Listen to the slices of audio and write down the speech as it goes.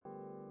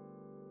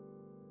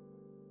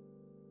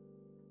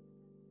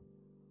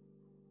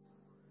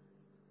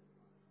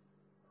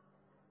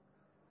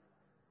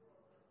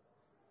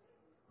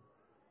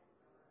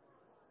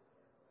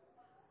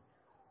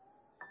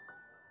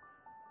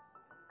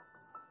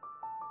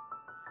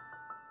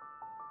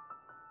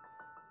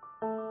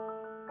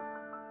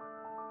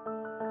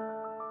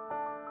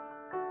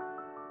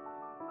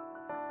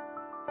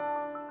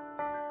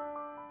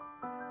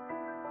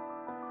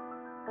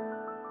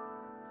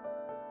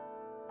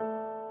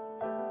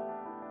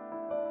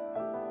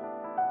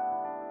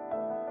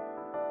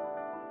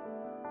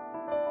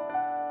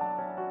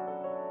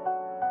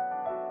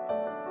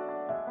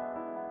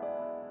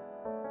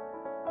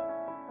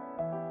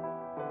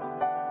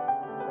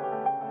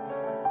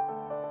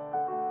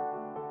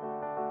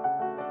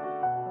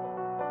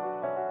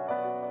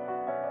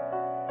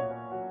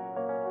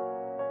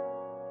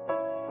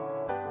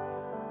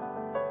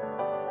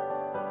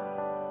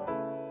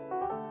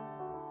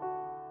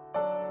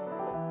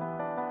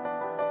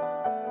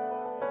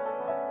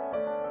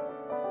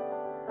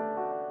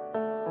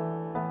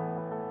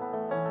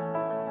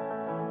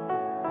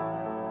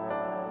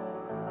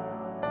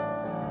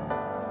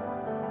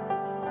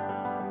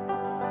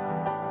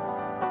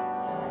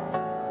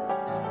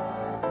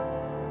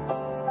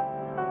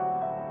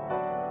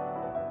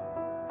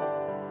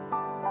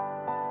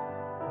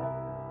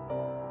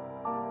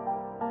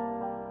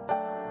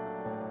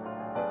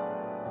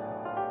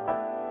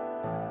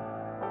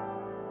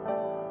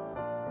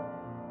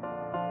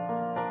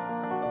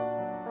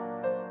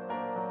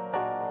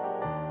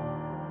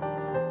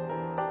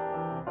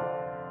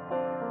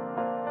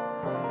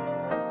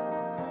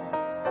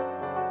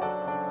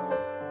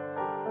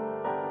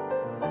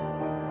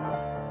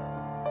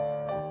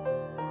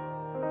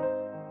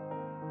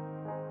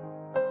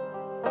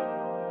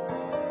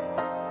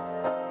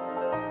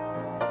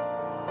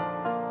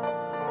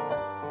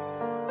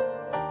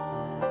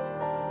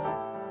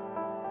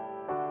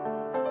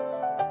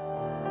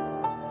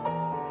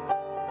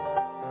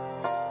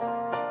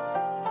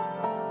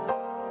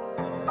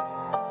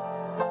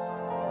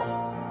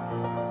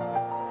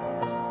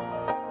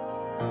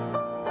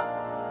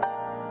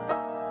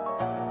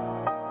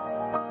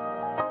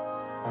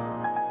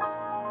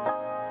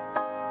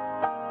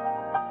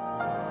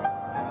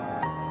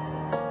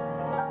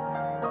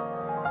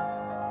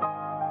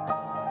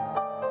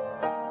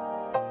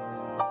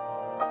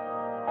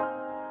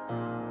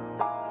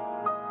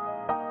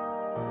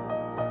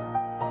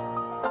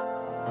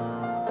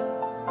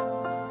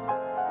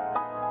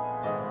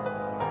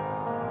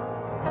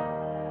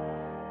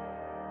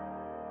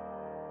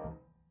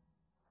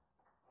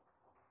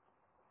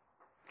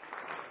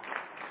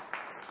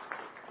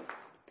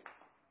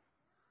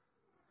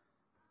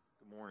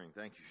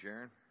Thank you,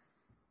 Sharon.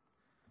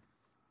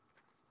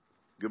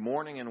 Good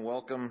morning and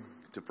welcome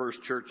to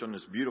First Church on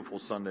this beautiful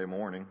Sunday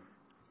morning.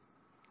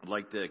 I'd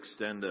like to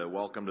extend a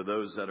welcome to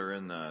those that are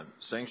in the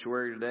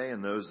sanctuary today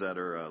and those that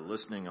are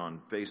listening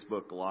on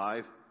Facebook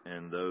Live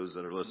and those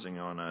that are listening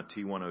on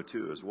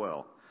T102 as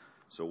well.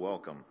 So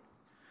welcome.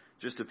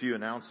 Just a few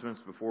announcements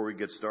before we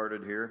get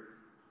started here.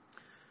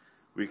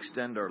 We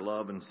extend our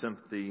love and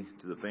sympathy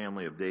to the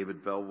family of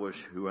David Felbush,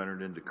 who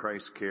entered into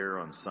Christ's care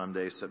on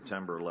Sunday,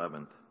 September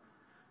 11th.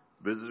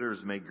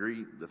 Visitors may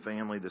greet the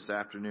family this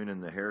afternoon in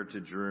the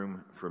Heritage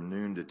Room from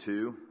noon to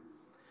 2.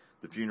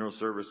 The funeral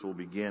service will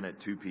begin at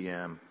 2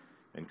 p.m.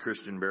 and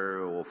Christian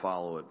burial will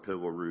follow at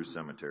Pilaroo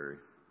Cemetery.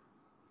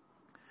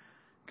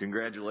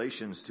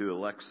 Congratulations to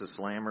Alexis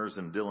Lammers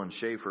and Dylan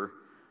Schaefer,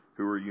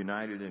 who were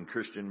united in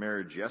Christian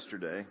marriage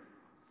yesterday.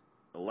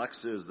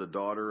 Alexa is the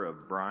daughter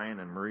of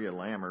Brian and Maria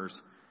Lammers,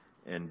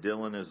 and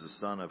Dylan is the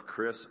son of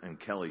Chris and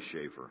Kelly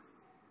Schaefer.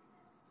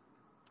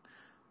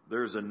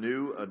 There's a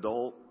new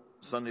adult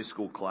Sunday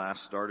school class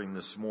starting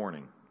this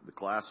morning. The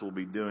class will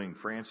be doing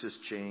Francis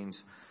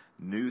Chain's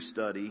new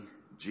study,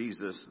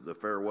 Jesus, the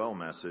Farewell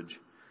Message.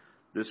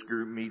 This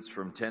group meets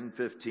from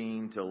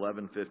 10:15 to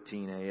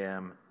 11:15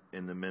 a.m.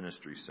 in the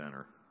Ministry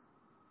Center.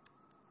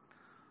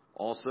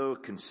 Also,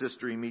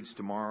 consistory meets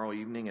tomorrow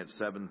evening at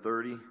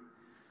 7:30.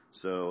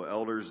 So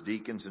elders,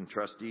 deacons, and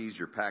trustees,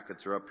 your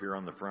packets are up here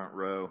on the front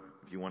row.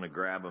 If you want to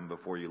grab them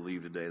before you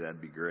leave today,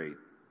 that'd be great.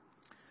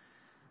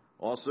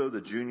 Also, the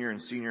junior and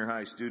senior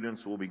high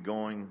students will be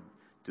going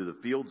to the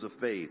Fields of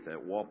Faith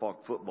at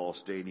Walpock Football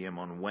Stadium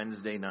on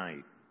Wednesday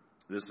night.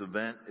 This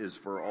event is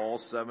for all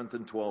 7th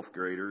and 12th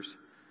graders.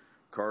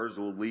 Cars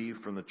will leave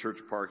from the church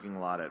parking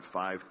lot at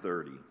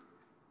 5:30.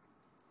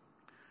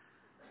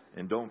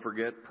 And don't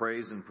forget,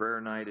 Praise and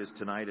Prayer Night is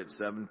tonight at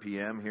 7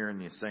 p.m. here in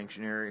the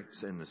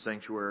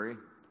sanctuary.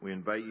 We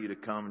invite you to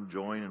come and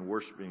join in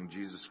worshiping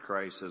Jesus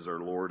Christ as our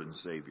Lord and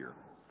Savior.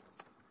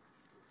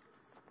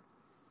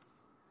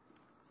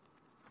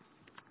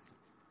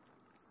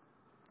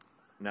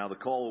 Now, the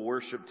call of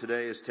worship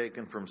today is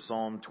taken from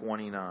Psalm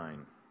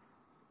 29.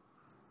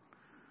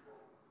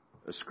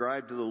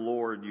 Ascribe to the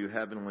Lord, you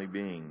heavenly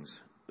beings.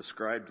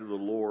 Ascribe to the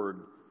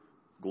Lord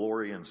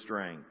glory and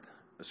strength.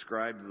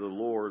 Ascribe to the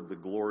Lord the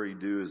glory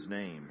due his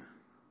name.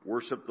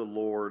 Worship the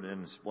Lord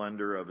in the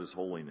splendor of his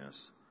holiness.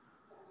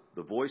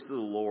 The voice of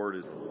the Lord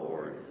is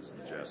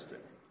majestic.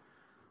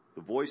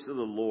 The voice of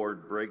the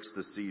Lord breaks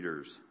the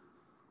cedars.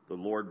 The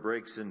Lord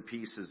breaks in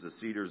pieces the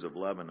cedars of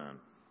Lebanon.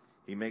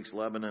 He makes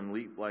Lebanon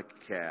leap like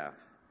a calf,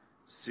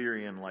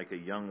 Syrian like a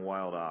young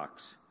wild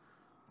ox.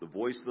 The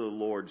voice of the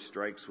Lord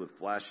strikes with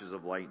flashes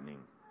of lightning.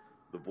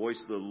 The voice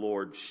of the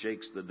Lord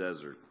shakes the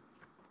desert.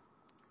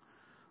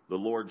 The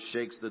Lord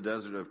shakes the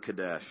desert of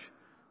Kadesh.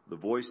 The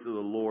voice of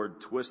the Lord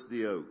twists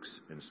the oaks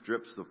and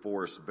strips the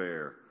forest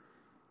bare.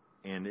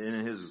 And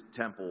in his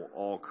temple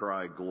all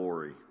cry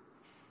glory.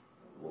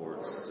 The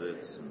Lord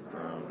sits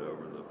enthroned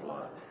over the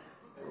flood.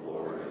 The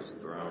Lord is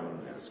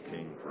throned as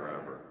king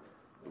forever.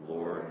 The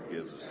Lord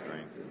gives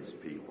strength to his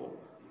people.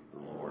 The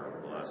Lord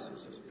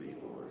blesses his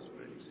people with his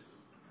peace.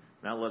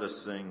 Now let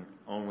us sing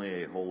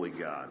Only a Holy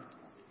God.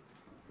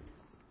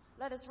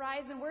 Let us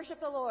rise and worship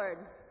the Lord.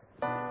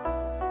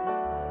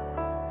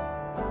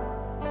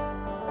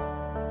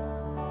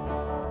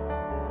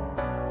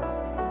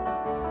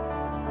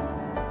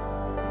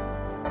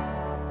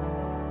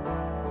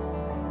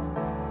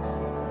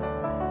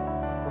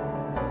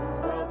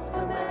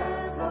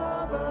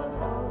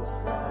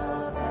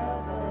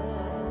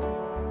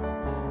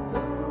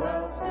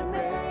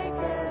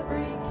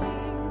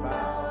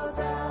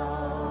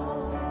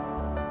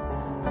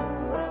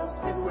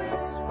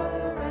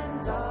 Whisper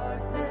and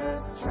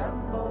darkness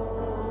trembles.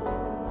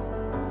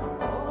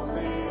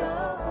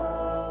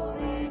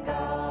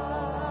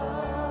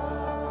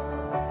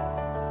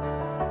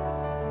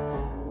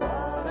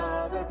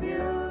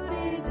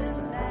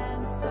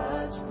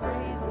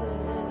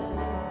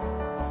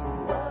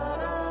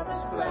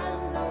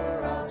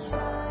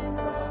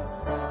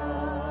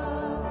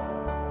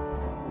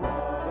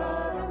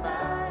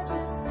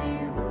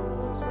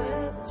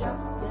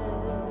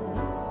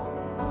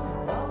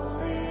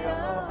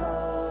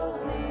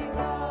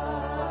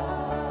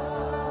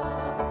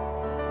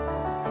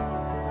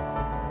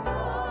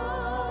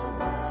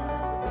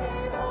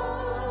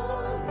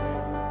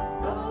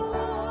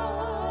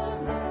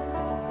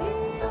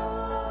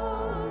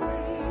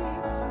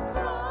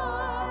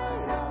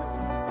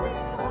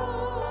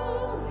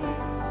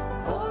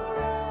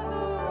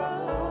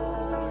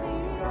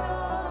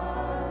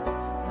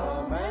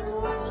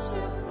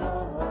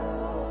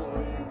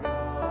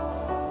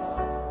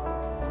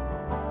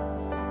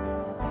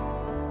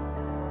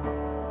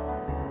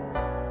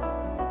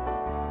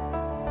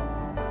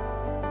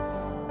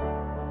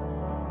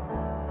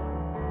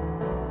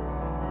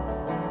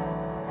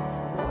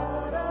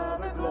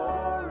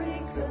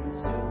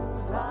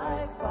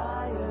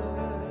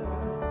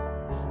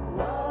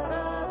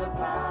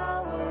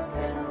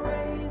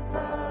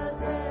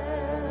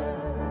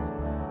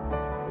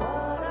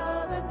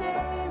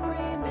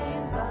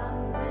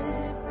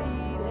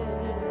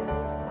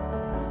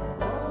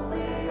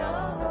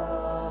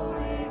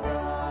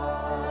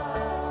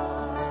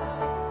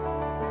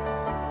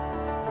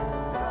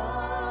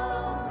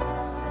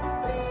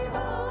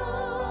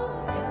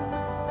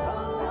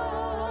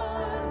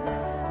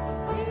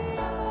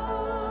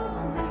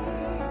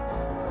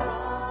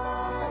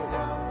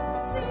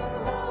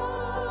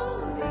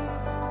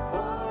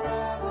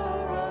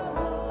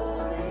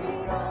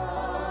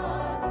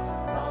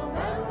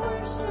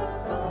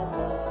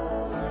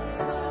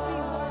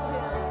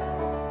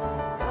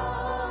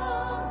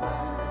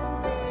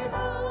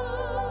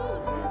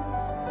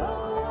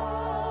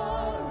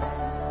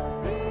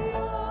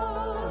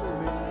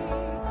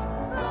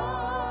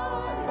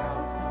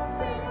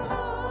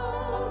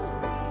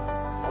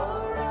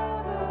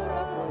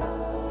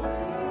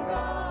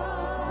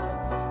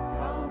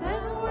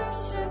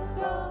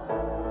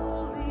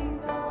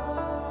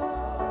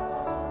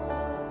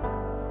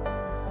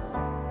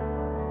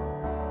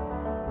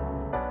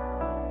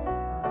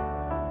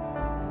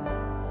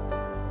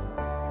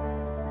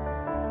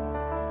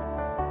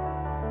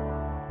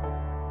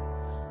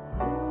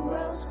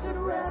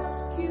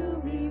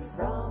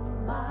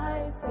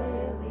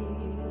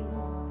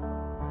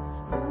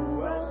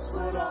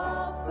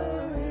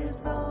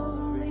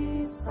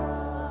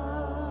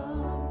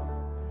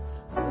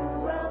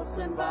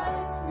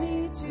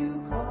 me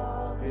to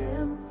call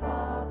him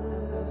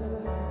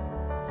Father.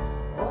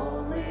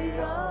 Only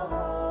a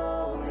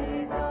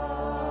holy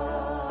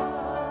God,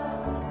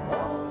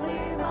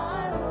 only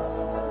my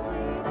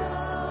holy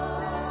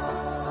God.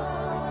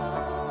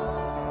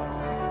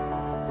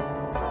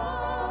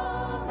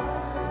 Come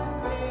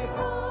and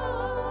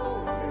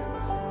behold him,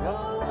 no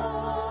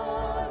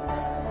one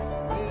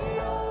the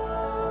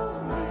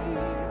only.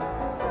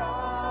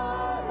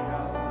 Cry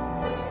out,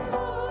 sing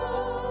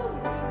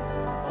holy,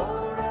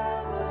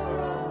 forever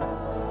a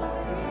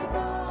holy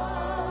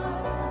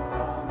God.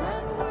 Come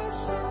and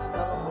worship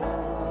the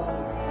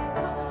holy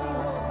God.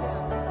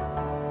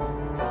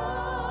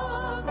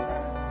 Come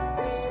and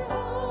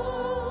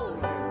behold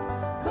him,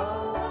 no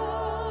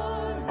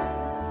one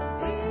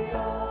the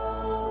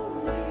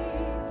only.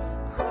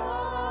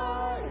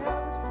 Cry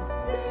out,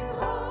 sing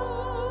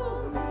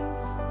holy,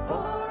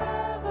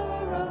 forever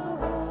a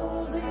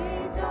holy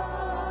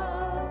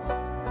God.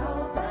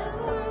 Come and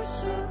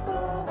worship the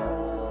holy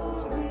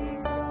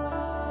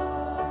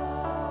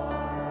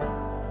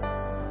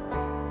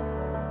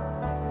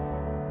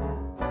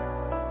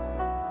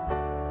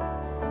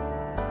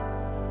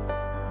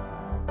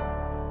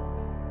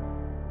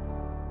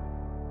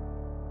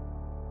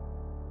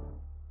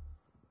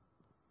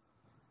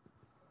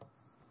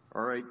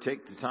All right,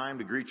 take the time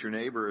to greet your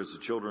neighbor as the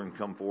children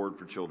come forward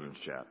for children's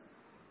chat.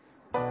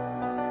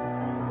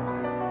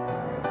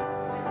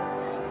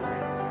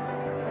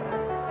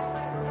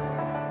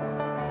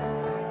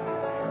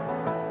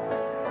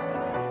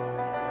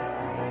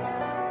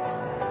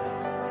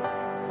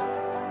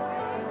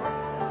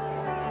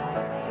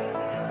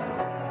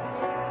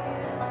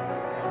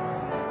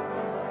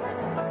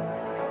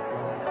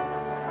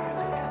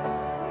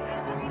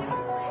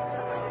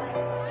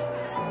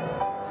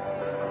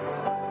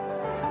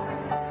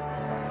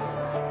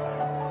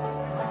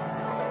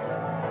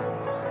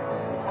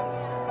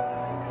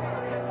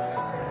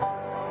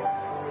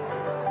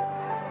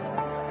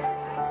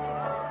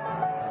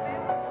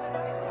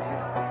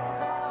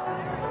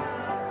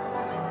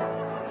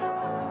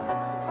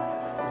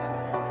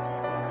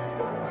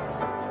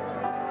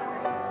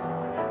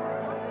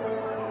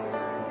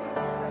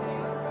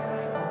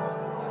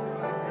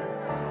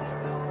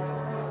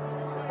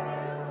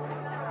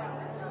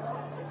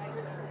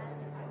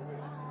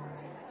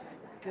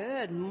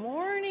 Good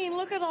morning.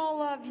 Look at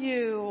all of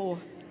you.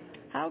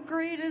 How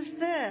great is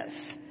this?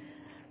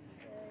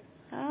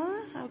 Huh?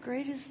 How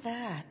great is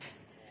that?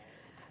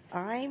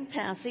 I'm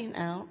passing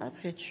out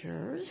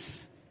pictures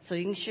so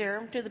you can share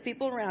them to the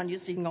people around you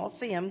so you can all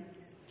see them.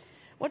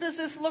 What does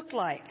this look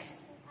like?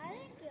 I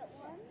didn't get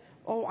one.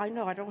 Oh, I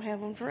know. I don't have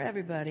one for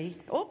everybody.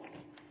 Oh,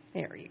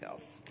 there you go.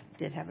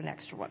 Did have an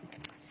extra one.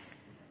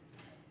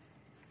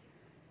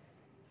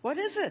 What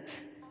is it?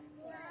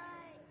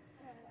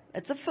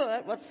 It's a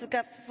foot. What's the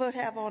foot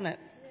have on it?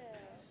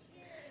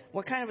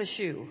 What kind of a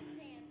shoe?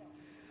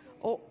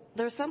 Oh,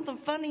 there's something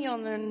funny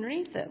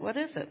underneath it. What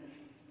is it?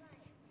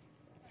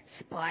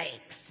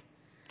 Spikes.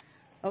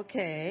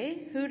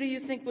 Okay. Who do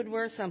you think would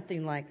wear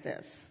something like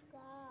this?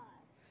 God.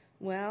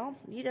 Well,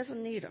 he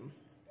doesn't need them.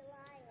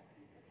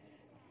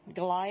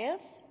 Goliath?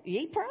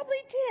 He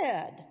probably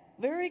did.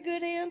 Very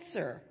good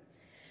answer.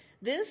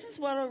 This is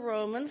what a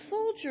Roman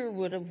soldier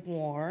would have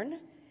worn.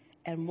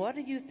 And what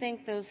do you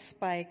think those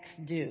spikes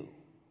do?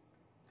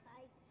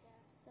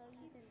 So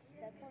you can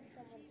step on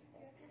someone's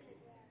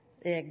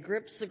foot. It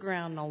grips the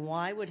ground. Now,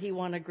 why would he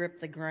want to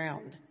grip the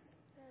ground?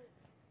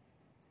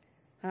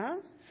 Huh?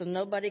 So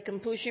nobody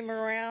can push him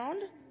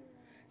around?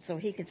 So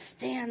he could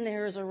stand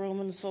there as a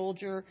Roman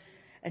soldier,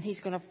 and he's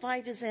going to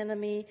fight his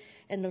enemy.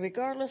 And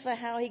regardless of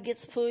how he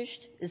gets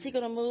pushed, is he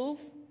going to move?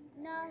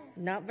 No.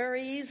 Not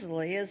very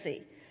easily, is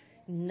he?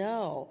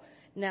 No.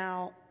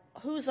 Now,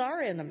 who's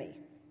our enemy?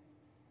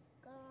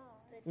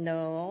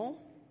 No,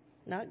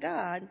 not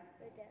God.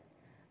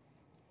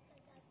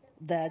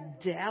 The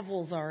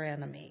devil's our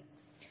enemy.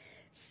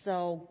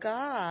 So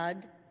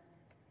God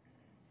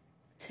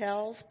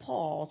tells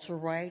Paul to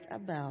write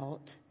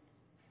about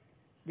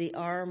the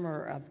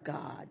armor of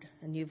God.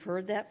 And you've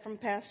heard that from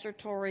Pastor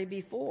Tory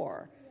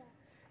before.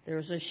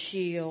 There's a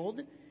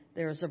shield,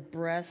 there's a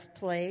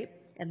breastplate,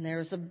 and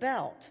there's a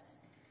belt.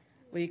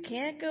 Well, you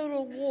can't go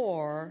to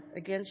war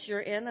against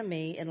your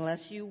enemy unless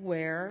you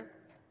wear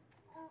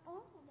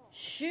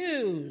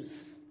shoes.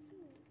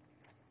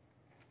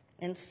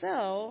 And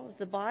so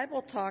the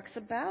Bible talks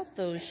about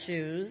those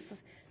shoes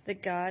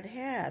that God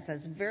has.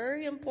 That's a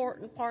very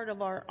important part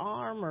of our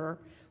armor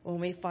when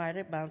we fight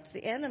against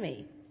the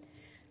enemy.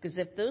 Because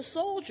if those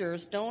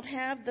soldiers don't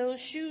have those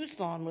shoes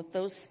on with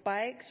those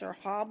spikes or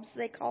hobs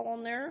they call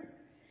them there,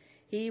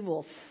 he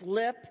will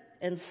slip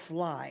and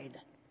slide.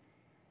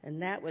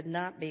 And that would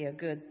not be a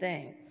good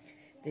thing.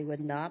 They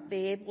would not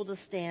be able to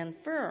stand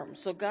firm.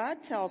 So God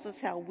tells us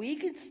how we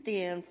could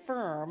stand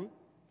firm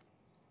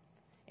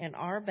in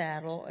our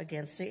battle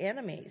against the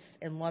enemies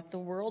and what the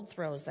world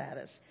throws at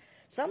us.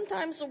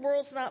 Sometimes the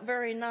world's not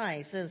very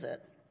nice, is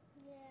it?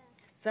 Yeah.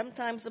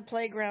 Sometimes the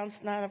playground's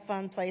not a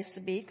fun place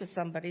to be because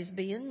somebody's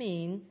being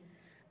mean.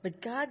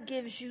 But God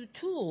gives you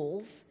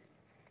tools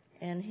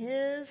and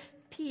His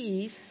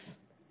peace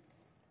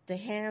to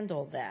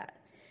handle that.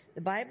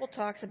 The Bible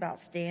talks about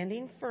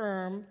standing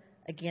firm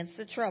against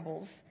the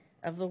troubles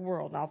of the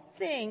world. Now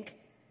think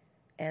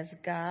as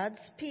God's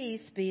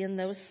peace being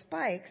those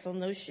spikes on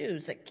those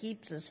shoes that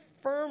keeps us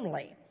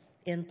firmly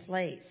in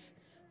place,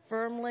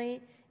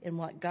 firmly in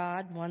what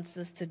God wants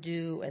us to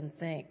do and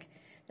think.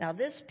 Now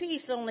this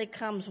peace only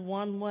comes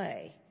one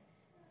way.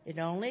 It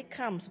only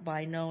comes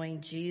by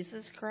knowing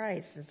Jesus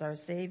Christ as our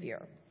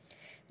Savior.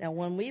 Now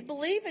when we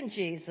believe in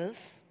Jesus,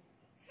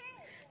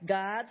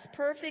 God's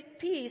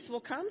perfect peace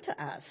will come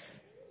to us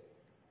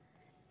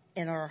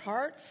in our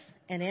hearts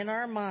and in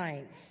our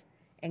minds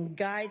and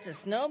guides us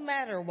no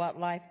matter what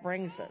life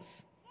brings us.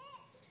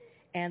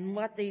 And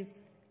what they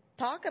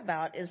talk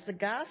about is the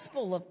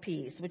gospel of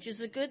peace, which is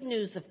the good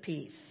news of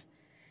peace.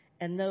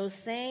 And those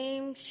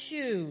same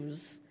shoes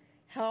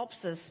helps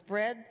us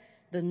spread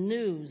the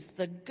news,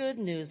 the good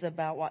news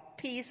about what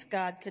peace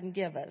God can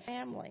give us.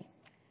 Family.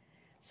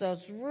 So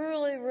it's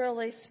really,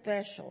 really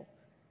special.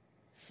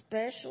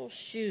 Special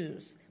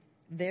shoes.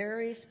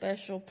 Very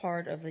special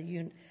part of the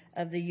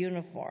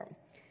uniform.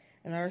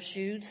 And our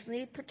shoes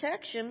need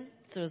protection.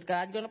 So is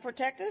God going to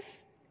protect us?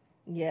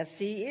 Yes,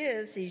 He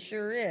is. He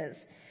sure is.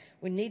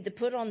 We need to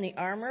put on the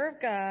armor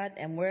of God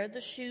and wear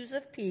the shoes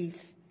of peace.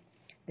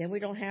 Then we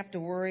don't have to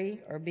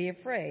worry or be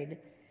afraid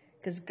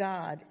because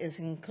God is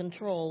in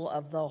control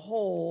of the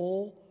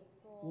whole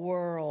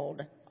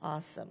world.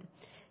 Awesome.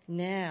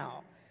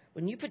 Now,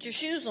 when you put your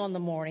shoes on in the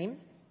morning,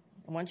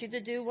 I want you to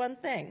do one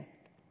thing.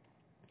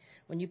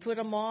 When you put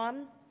them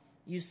on,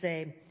 you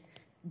say,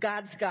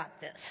 God's got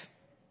this.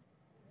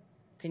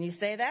 Can you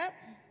say that?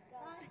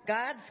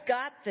 God's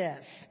got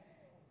this.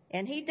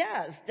 And He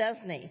does,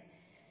 doesn't He?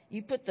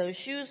 You put those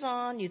shoes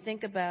on, you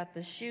think about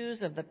the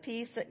shoes of the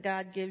peace that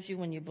God gives you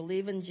when you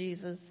believe in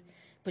Jesus.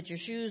 Put your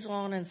shoes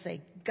on and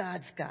say,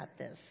 God's got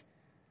this.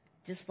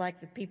 Just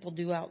like the people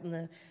do out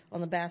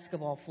on the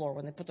basketball floor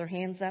when they put their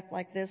hands up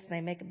like this and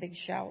they make a big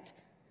shout.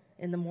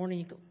 In the morning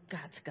you go,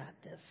 God's got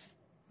this.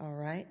 All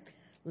right?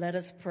 Let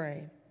us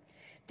pray.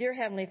 Dear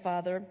Heavenly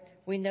Father,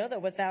 we know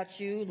that without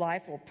You,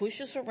 life will push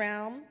us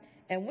around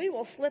and we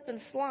will slip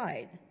and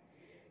slide.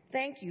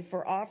 Thank You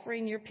for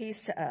offering Your peace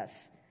to us.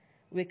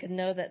 We can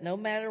know that no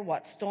matter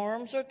what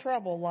storms or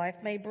trouble life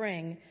may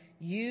bring,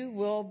 You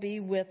will be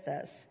with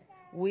us.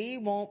 We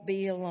won't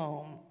be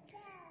alone.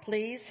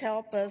 Please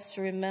help us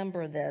to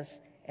remember this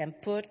and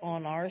put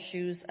on our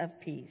shoes of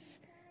peace.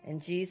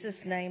 In Jesus'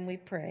 name we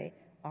pray.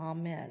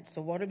 Amen.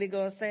 So what are we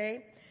going to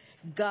say?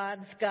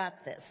 God's got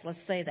this. Let's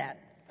say that.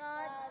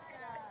 God's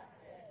got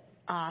this.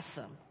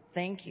 Awesome.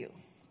 Thank you.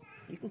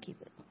 You can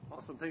keep it.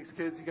 Awesome. Thanks,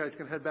 kids. You guys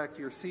can head back to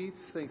your seats.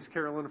 Thanks,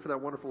 Carolyn, for that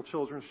wonderful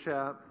children's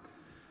chat.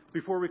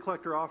 Before we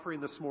collect our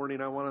offering this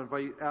morning, I want to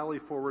invite Allie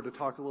forward to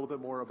talk a little bit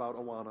more about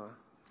Awana.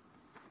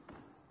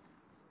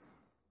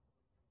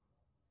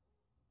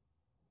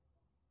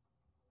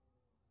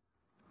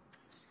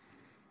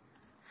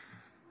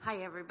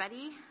 Hi,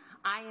 everybody.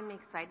 I am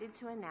excited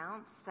to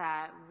announce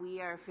that we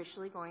are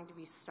officially going to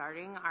be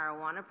starting our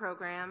Awana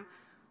program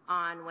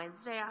on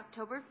Wednesday,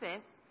 October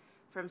 5th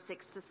from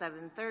 6 to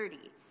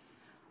 7:30.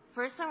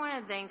 First, I want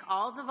to thank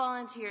all the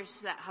volunteers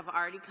that have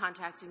already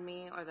contacted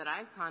me or that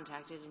I've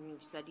contacted and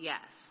you've said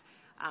yes.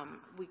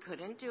 We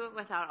couldn't do it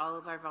without all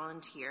of our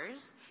volunteers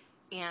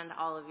and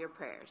all of your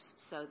prayers.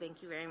 So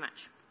thank you very much.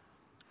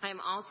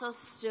 I'm also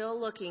still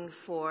looking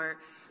for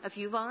a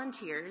few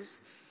volunteers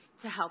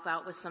to help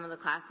out with some of the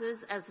classes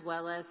as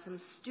well as some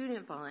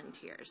student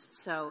volunteers.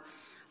 So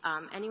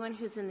anyone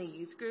who's in the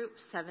youth group,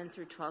 7th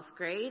through 12th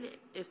grade,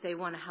 if they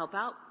want to help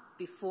out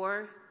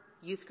before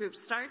youth group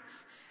starts,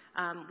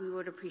 we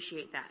would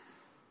appreciate that.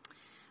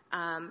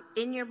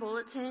 In your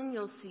bulletin,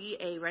 you'll see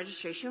a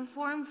registration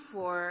form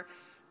for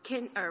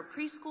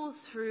preschool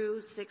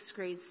through 6th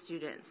grade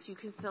students. You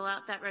can fill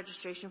out that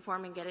registration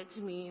form and get it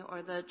to me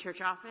or the church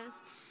office.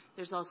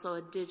 There's also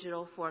a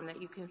digital form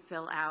that you can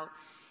fill out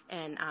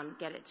and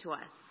get it to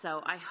us.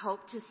 So I hope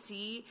to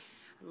see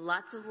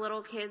lots of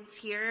little kids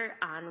here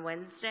on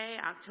Wednesday,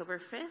 October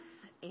 5th.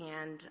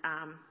 And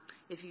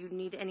if you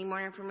need any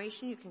more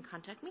information, you can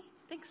contact me.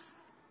 Thanks.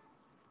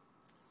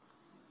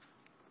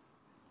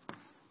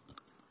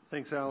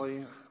 Thanks,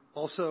 Allie.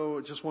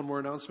 Also, just one more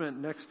announcement.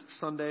 Next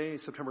Sunday,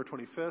 September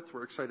 25th,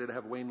 we're excited to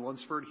have Wayne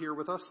Lunsford here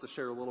with us to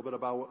share a little bit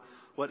about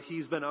what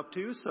he's been up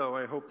to. So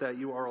I hope that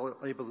you are all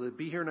able to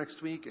be here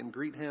next week and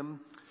greet him.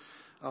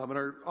 And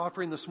our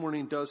offering this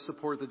morning does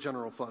support the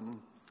general fund.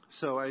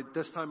 So at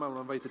this time, I want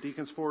to invite the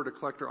deacons forward to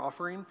collect our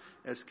offering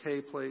as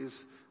Kay plays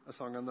a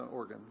song on the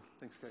organ.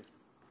 Thanks, Kay.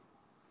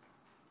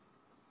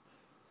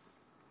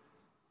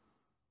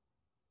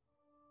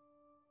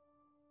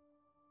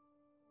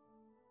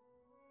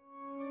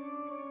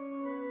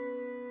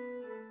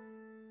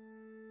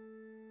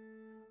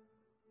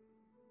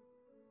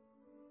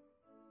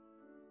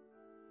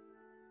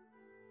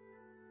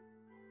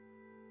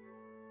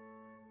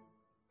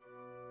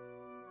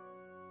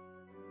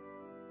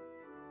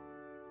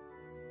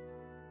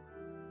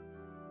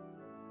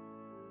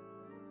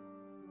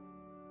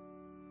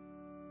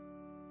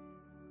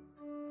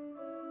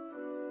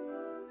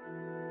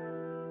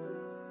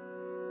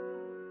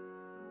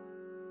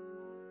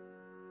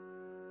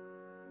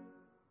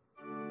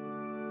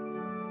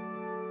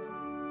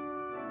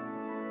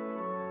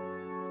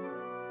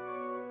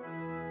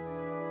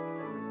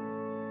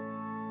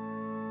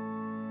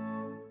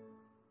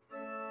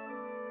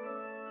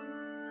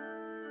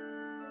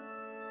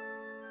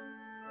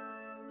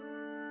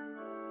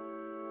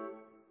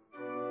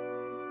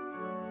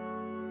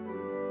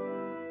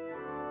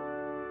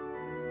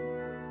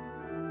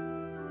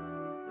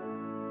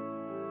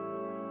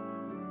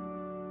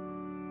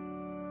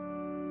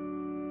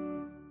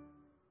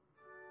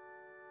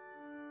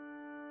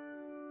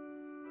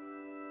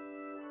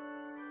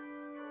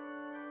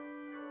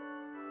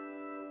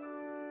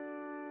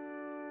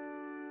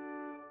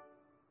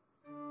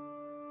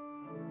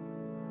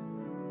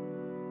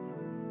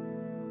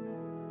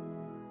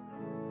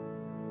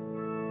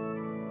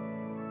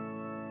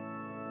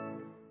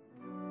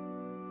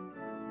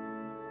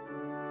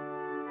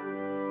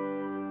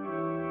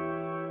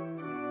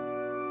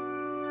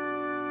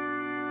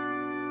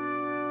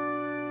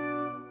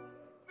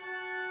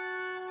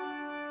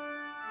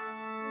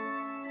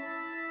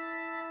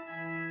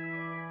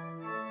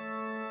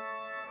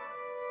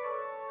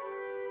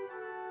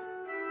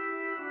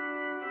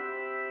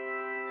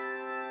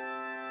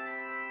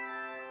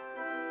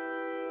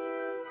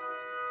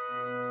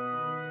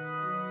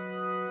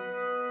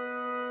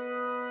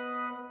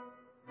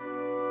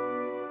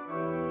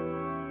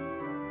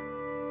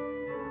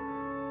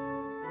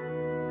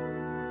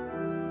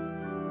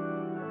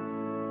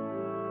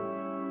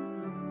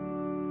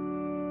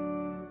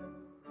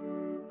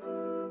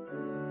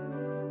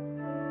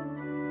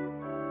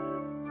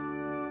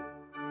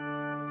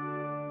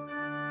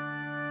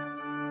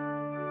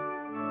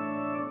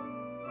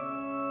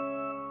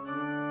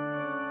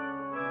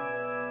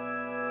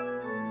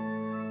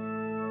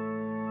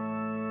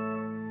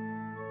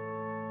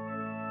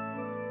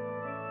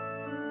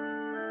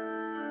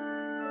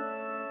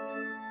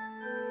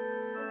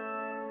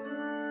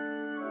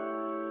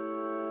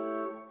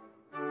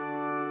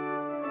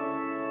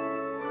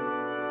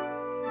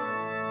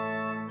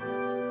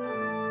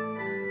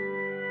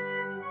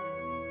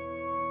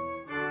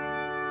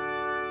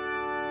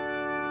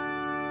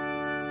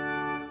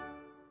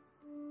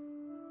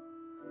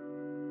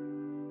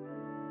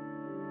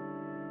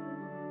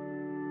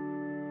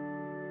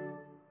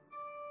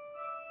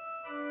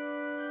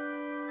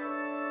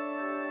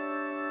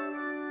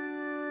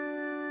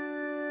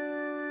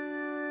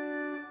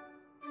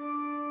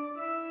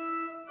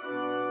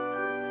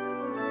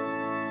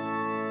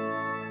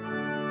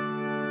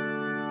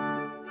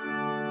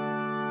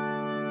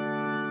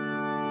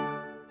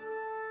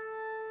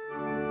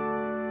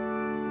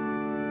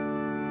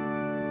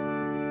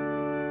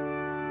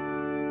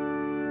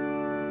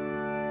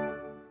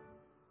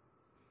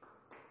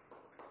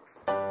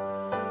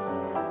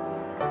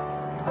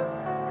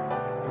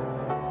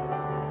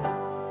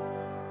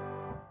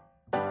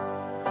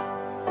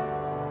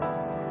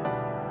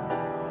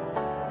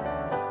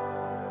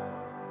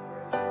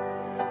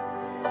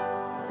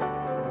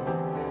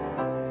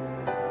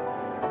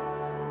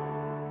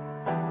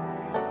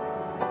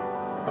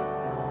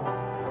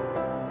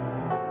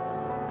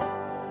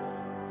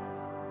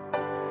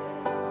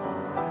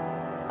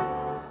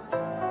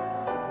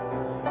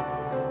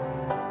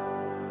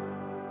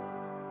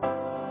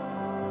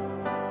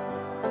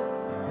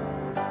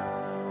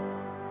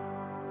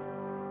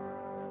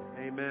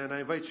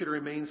 invite you to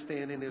remain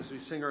standing as we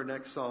sing our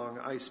next song,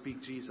 I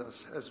Speak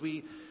Jesus. As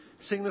we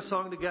sing the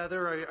song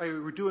together,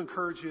 I do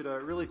encourage you to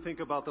really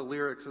think about the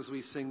lyrics as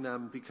we sing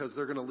them, because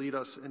they're going to lead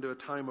us into a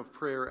time of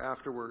prayer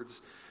afterwards.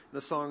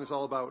 And the song is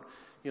all about,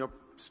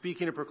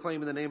 speaking and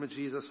proclaiming the name of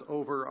Jesus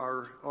over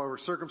our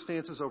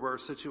circumstances, over our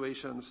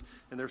situations,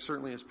 and there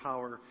certainly is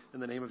power in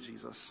the name of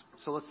Jesus.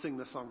 So let's sing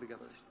this song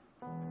together.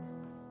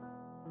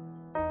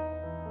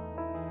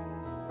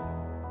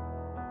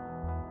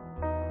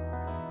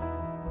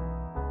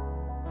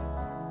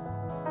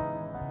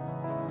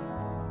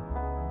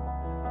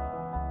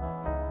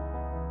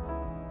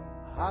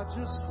 I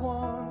just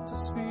want to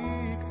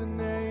speak the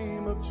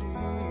name of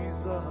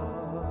Jesus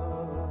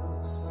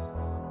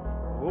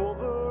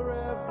over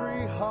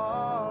every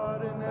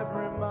heart and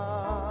every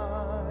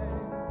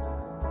mind.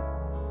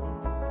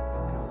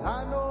 'Cause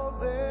I know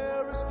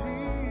there is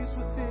peace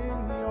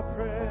within your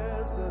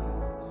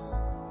presence.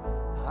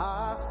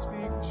 I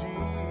speak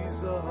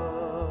Jesus.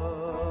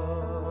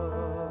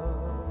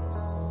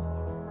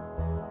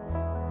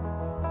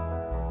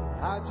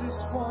 I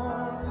just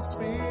want to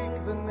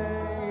speak the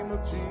name of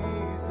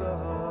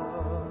Jesus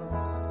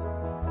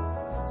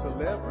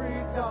till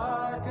every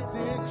dark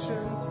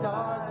addiction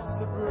starts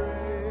to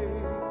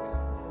break,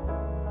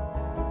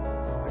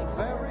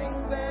 declaring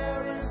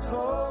there is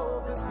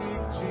hope and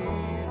speak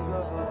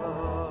Jesus.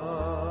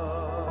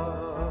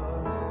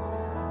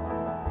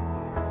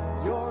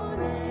 Your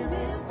name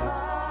is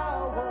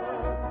power,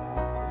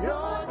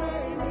 your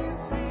name is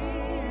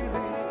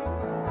healing,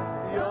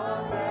 your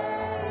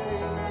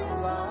name is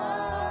life.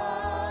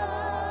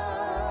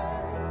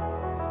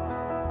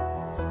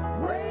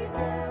 Break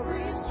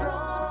every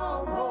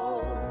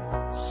stronghold,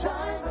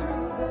 shine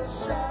through the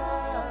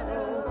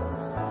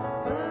shadows,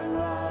 burn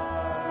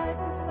like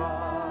a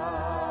fire.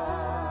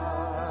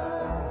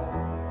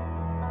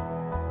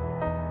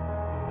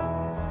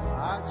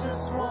 I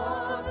just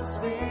want to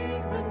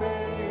speak the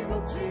name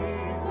of Jesus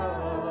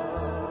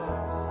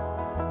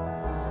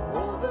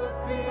over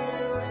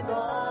fear and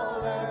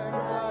all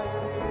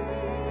anxiety,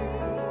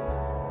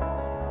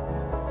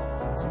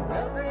 to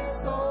every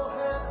soul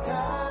held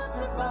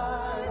captive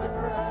by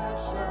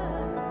depression.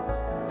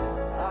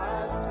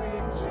 I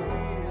speak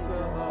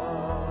Jesus.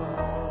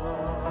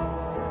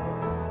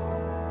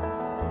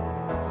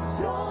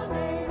 Your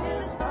name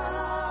is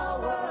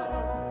power,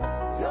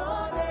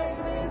 your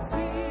name is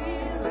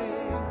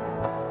healing,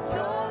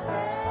 your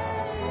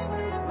name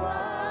is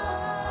life.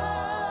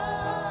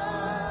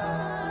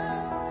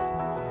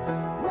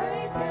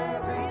 Break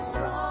every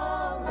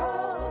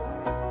stronghold,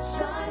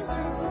 shine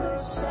through the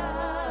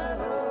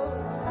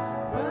shadows,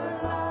 burn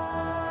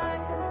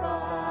like a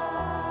fire.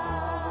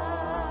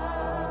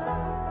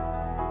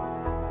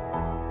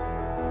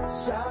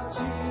 Shout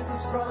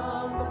Jesus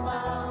from the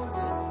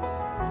mountains,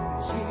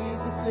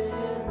 Jesus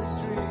in the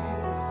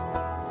streets,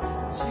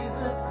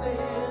 Jesus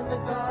in the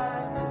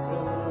darkness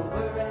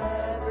over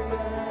every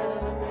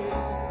enemy,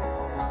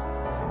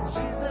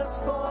 Jesus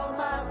for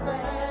my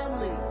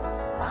family.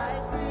 I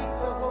speak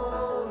the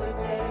holy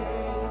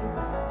name,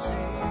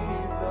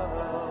 Jesus.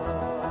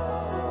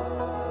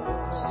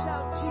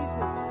 Shout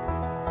Jesus.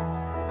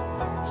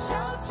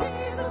 Shout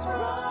Jesus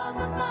from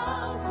the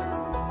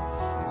mountains,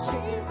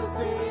 Jesus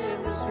in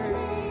the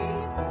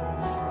streets,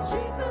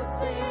 Jesus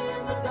in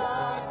the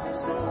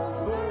darkness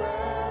over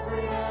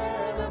every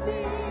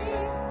enemy,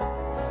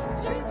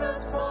 Jesus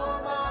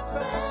for my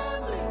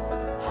family.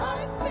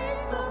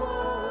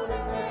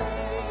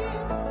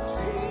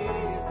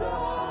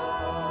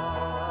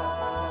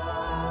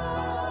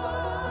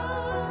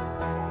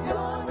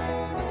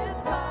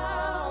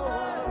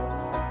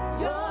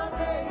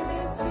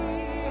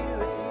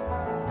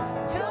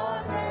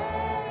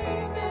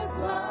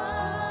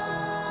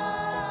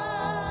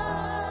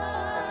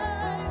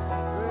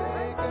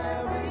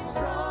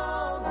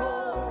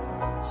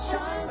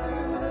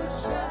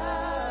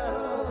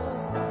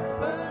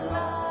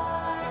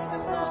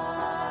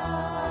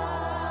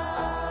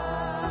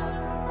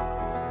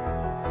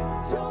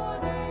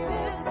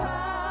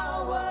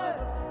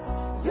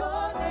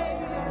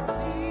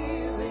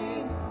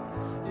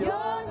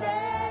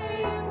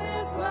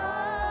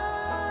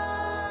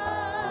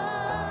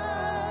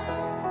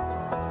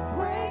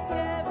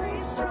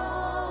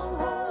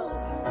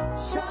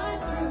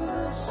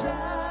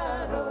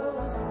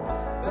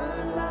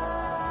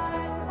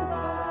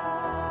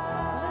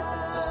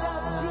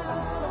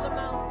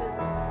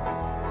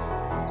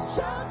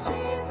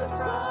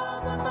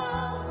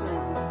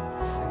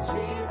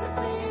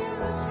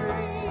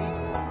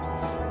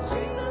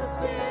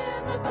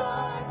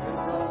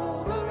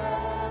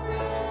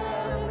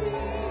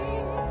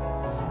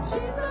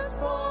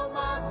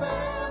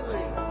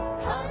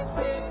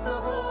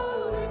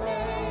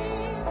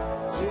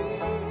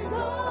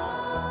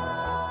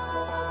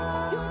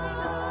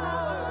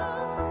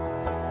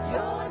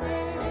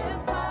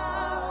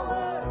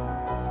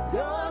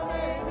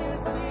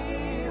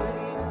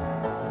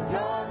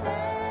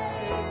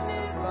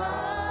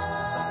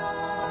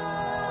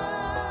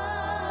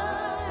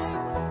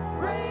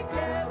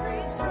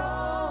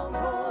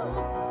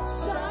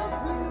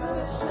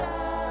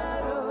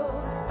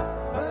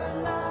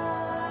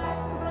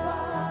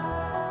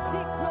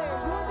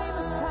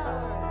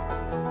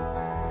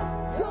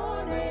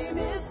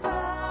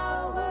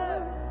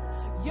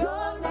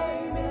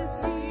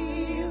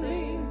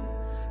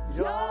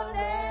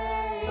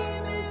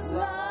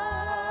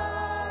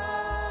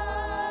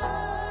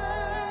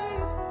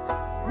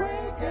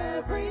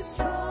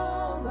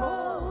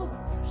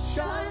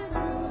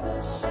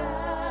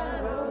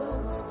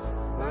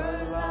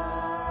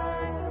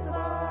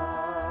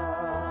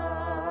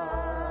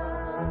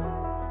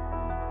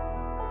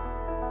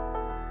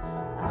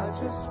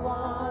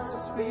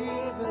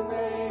 speak the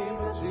name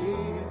of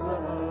Jesus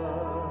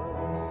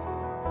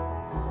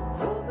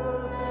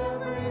over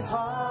every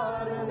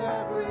heart and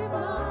every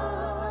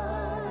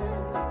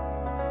mind.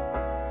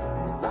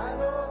 'Cause I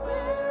know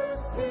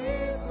there's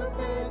peace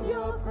within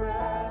your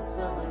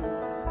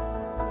presence.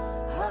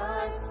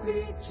 I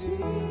speak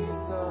Jesus.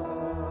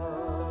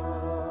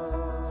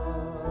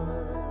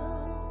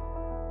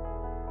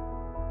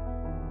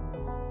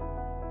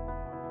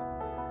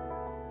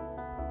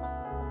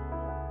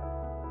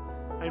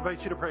 I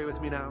invite you to pray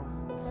with me now.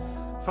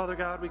 Father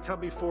God, we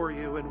come before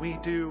you and we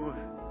do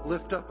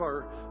lift up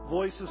our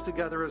voices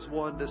together as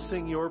one to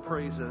sing your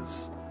praises.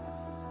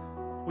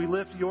 We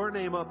lift your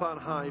name up on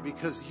high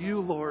because you,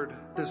 Lord,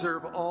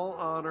 deserve all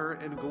honor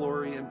and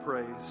glory and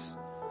praise.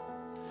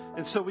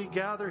 And so we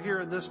gather here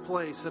in this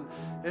place,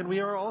 and we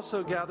are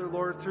also gathered,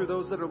 Lord, through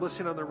those that are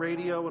listening on the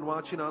radio and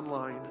watching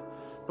online.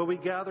 But we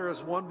gather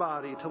as one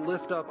body to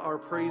lift up our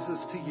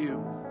praises to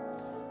you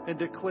and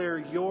declare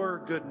your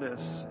goodness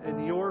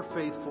and your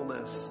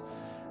faithfulness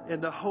and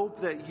the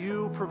hope that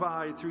you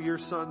provide through your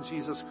Son,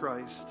 Jesus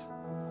Christ.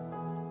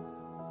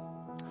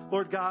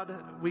 Lord God,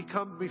 we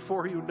come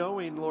before you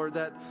knowing, Lord,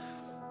 that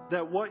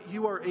what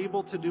you are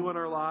able to do in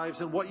our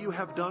lives and what you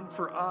have done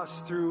for us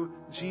through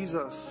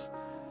Jesus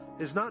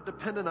is not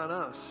dependent on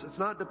us. It's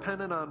not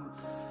dependent on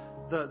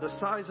the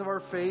size of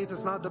our faith.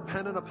 It's not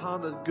dependent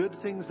upon the good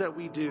things that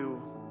we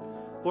do.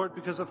 Lord,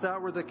 because if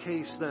that were the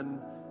case, then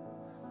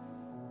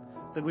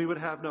we would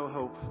have no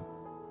hope.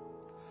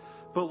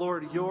 But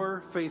Lord,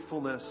 your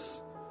faithfulness,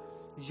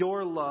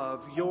 your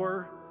love,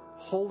 your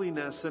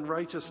holiness and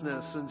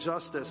righteousness and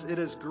justice, it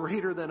is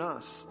greater than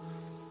us.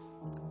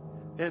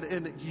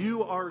 And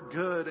you are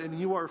good and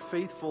you are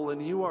faithful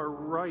and you are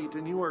right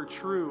and you are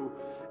true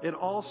in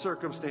all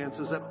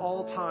circumstances, at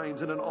all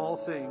times, and in all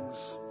things.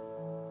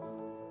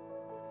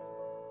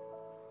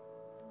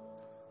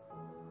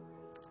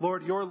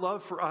 Lord, your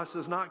love for us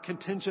is not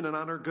contingent on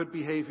our good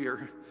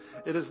behavior.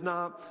 It is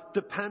not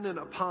dependent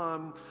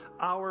upon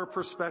our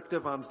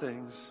perspective on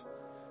things.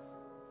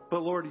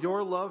 But Lord,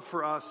 your love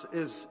for us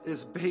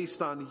is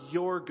based on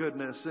your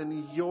goodness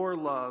and your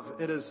love.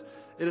 It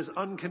is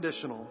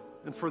unconditional,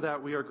 and for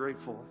that we are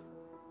grateful.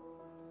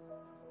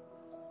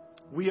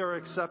 We are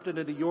accepted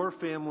into your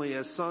family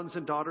as sons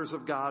and daughters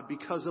of God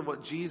because of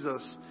what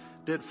Jesus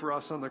did for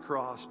us on the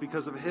cross,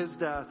 because of his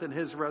death and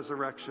his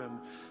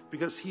resurrection,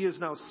 because he is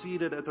now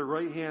seated at the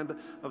right hand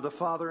of the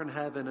Father in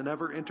heaven and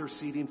ever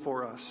interceding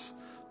for us,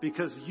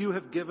 because you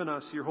have given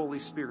us your Holy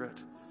Spirit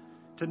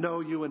to know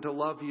you and to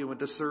love you and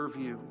to serve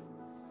you.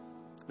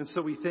 And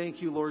so we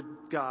thank you, Lord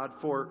God,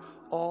 for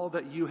all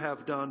that you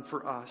have done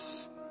for us.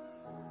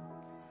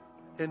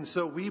 And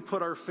so we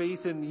put our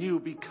faith in you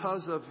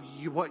because of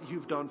what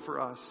you've done for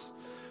us.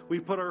 We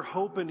put our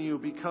hope in you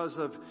because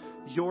of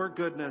your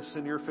goodness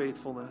and your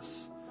faithfulness.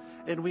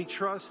 And we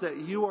trust that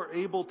you are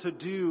able to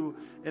do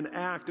and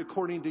act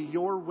according to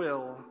your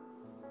will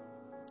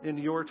in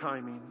your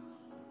timing.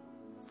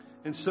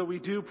 And so we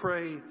do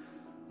pray in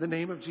the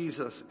name of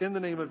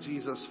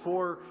Jesus,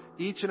 for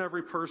each and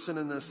every person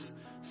in this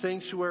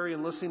sanctuary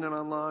and listening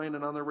online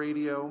and on the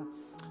radio.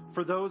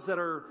 For those that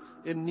are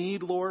in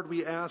need, Lord,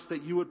 we ask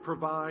that you would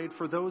provide.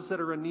 For those that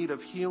are in need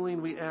of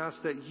healing, we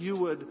ask that you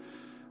would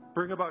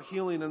bring about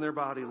healing in their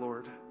body,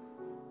 Lord.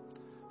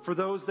 For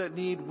those that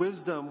need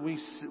wisdom,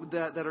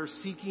 that are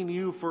seeking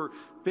you for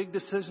big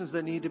decisions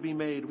that need to be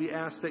made, we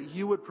ask that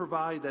you would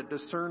provide that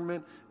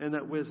discernment and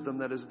that wisdom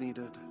that is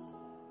needed.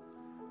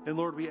 And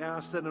Lord, we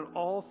ask that in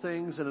all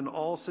things and in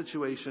all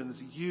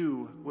situations,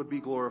 you would be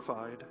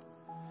glorified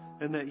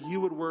and that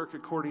you would work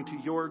according to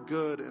your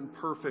good and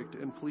perfect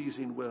and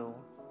pleasing will.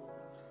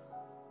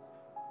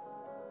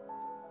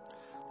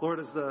 Lord,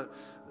 as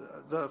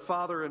the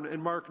Father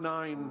in Mark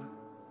 9,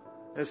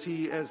 as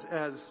you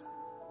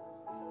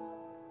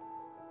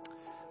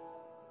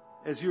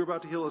were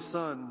about to heal his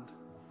son,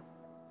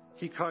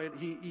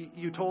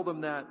 you told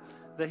him that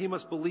he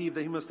must believe,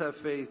 that he must have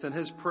faith. And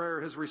his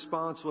prayer, his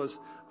response was,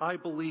 I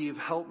believe,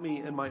 help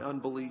me in my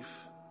unbelief.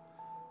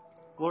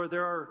 Lord,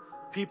 there are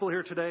people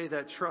here today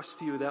that trust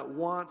you, that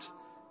want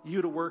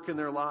you to work in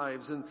their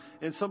lives.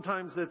 And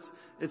sometimes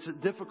it's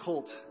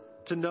difficult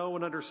to know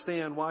and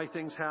understand why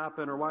things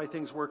happen or why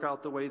things work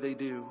out the way they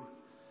do.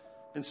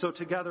 And so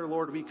together,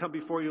 Lord, we come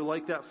before you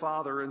like that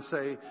Father and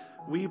say,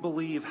 we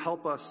believe,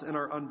 help us in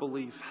our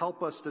unbelief.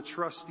 Help us to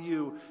trust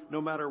you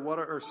no matter what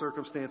our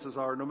circumstances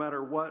are, no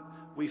matter what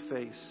we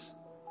face.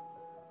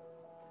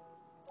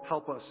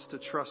 Help us to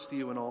trust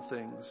you in all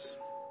things.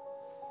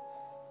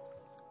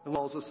 It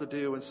allows us to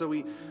do. And so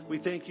we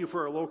thank you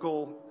for our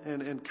local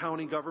and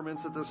county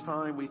governments at this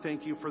time. We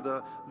thank you for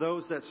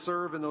those that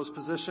serve in those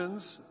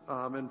positions,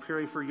 and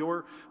pray for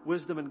your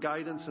wisdom and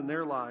guidance in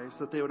their lives,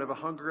 that they would have a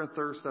hunger and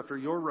thirst after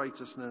your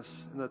righteousness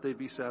and that they'd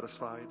be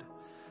satisfied.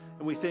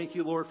 And we thank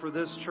you, Lord, for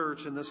this church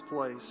and this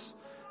place.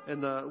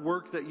 and the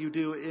work that you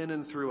do in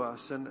and through us.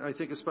 And I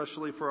think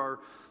especially for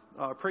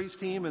our praise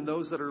team and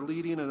those that are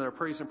leading in their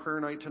praise and prayer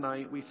night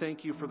tonight, we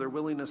thank you for their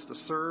willingness to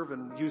serve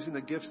and using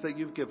the gifts that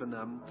you've given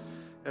them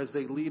as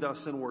they lead us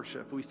in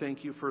worship. We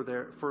thank you for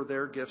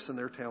their gifts and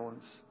their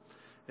talents.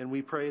 And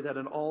we pray that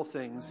in all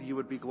things you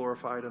would be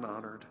glorified and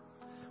honored.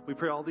 We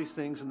pray all these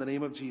things in the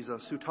name of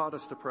Jesus, who taught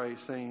us to pray,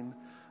 saying,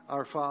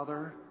 Our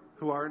Father,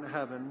 who art in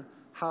heaven,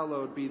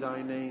 hallowed be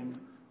thy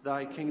name.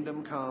 Thy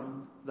kingdom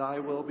come, thy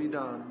will be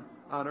done,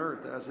 on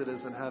earth as it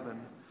is in heaven.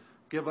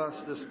 Give us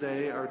this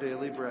day our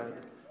daily bread,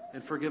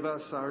 and forgive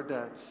us our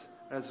debts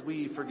as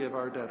we forgive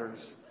our debtors.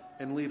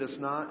 And lead us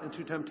not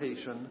into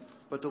temptation,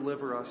 but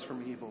deliver us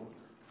from evil.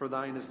 For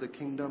thine is the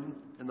kingdom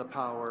and the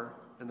power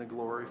and the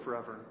glory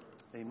forever.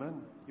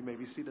 Amen. You may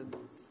be seated.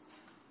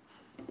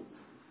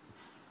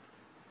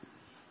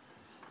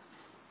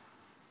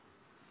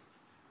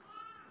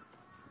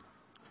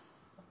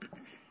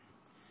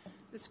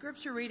 The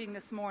scripture reading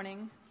this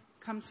morning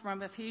comes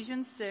from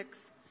Ephesians 6,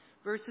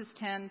 verses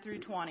 10 through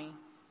 20.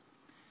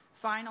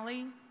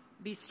 Finally,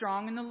 be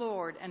strong in the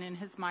Lord and in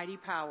his mighty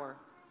power.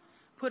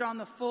 Put on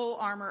the full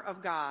armor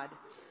of God,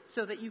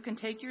 so that you can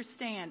take your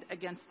stand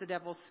against the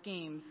devil's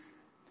schemes.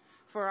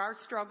 For our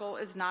struggle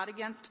is not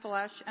against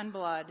flesh and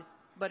blood,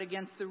 but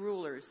against the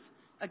rulers,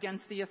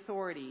 against the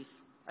authorities,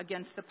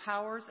 against the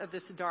powers of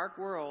this dark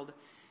world,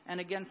 and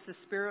against the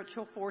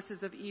spiritual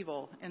forces of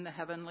evil in the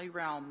heavenly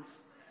realms.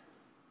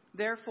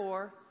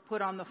 Therefore,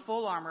 put on the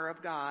full armor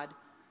of God,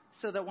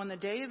 so that when the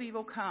day of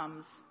evil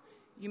comes,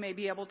 you may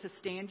be able to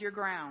stand your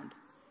ground,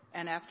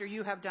 and after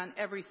you have done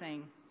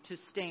everything, to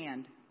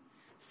stand.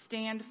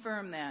 Stand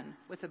firm then,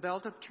 with the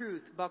belt of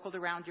truth buckled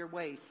around your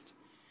waist,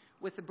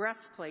 with the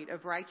breastplate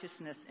of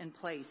righteousness in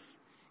place,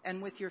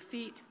 and with your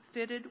feet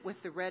fitted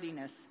with the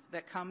readiness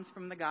that comes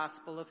from the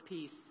gospel of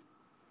peace.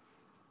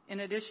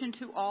 In addition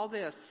to all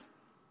this,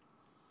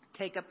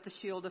 take up the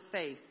shield of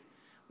faith,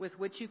 with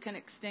which you can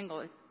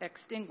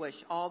extinguish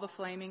all the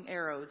flaming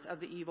arrows of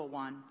the evil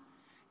one.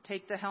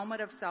 Take the helmet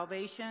of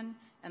salvation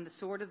and the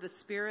sword of the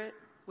Spirit,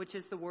 which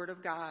is the word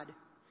of God,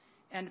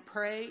 and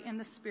pray in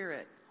the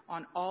Spirit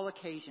on all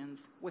occasions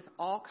with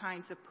all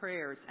kinds of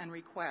prayers and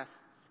requests.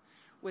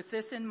 With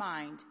this in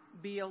mind,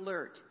 be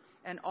alert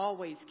and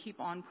always keep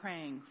on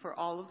praying for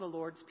all of the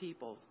Lord's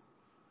people.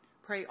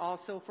 Pray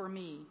also for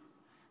me,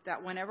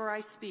 that whenever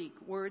I speak,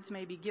 words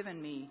may be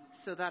given me,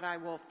 so that I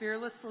will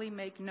fearlessly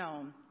make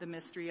known the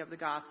mystery of the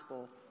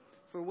gospel,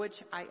 for which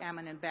I am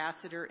an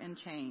ambassador in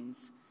chains.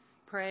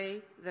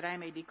 Pray that I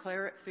may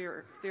declare it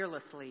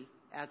fearlessly,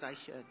 as I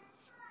should.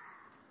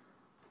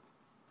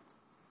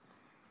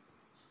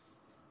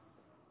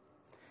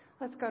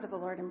 Let's go to the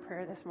Lord in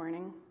prayer this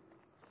morning.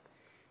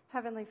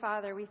 Heavenly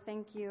Father, we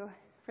thank you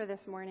for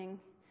this morning.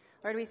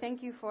 Lord, we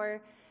thank you for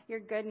your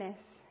goodness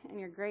and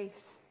your grace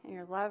and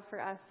your love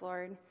for us,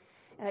 Lord,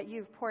 that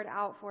you've poured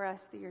out for us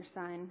through your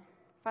Son.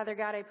 Father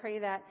God, I pray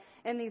that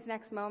in these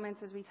next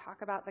moments as we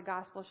talk about the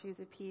gospel shoes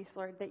of peace,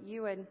 Lord, that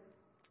you would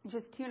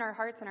just tune our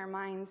hearts and our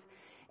minds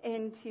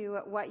into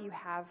what you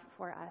have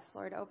for us.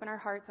 Lord, open our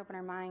hearts, open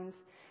our minds,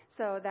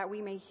 so that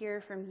we may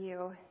hear from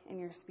you in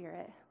your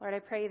Spirit. Lord, I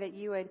pray that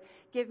you would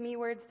give me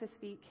words to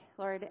speak,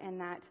 Lord, and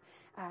that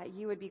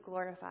you would be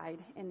glorified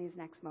in these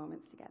next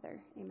moments together.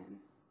 Amen.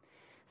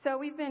 So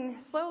we've been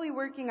slowly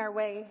working our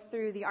way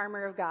through the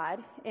armor of God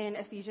in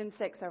Ephesians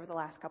 6 over the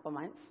last couple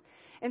months.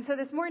 And so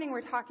this morning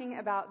we're talking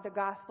about the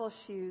gospel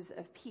shoes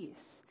of peace.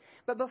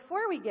 But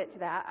before we get to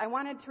that, I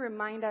wanted to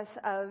remind us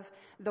of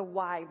the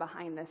why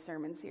behind this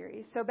sermon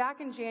series. So back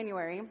in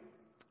January,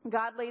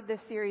 God laid this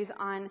series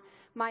on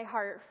my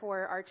heart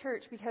for our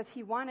church because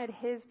he wanted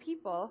his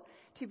people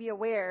to be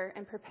aware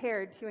and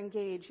prepared to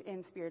engage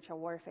in spiritual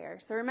warfare.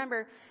 So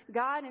remember,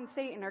 God and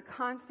Satan are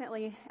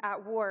constantly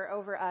at war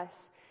over us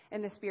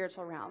in the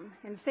spiritual realm.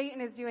 And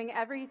Satan is doing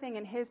everything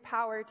in his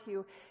power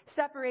to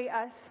separate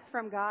us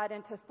from God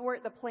and to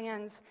thwart the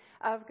plans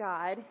of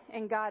God,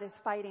 and God is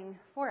fighting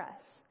for us.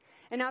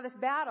 And now this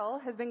battle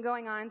has been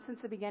going on since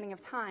the beginning of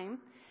time,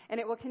 and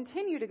it will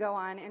continue to go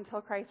on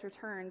until Christ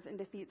returns and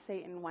defeats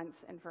Satan once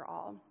and for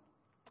all.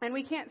 And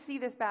we can't see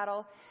this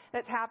battle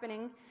that's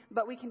happening,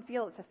 but we can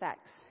feel its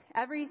effects.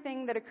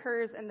 Everything that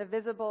occurs in the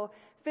visible,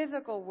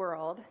 physical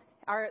world,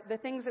 the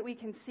things that we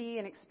can see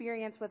and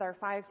experience with our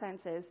five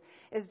senses,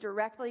 is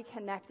directly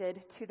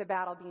connected to the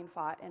battle being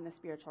fought in the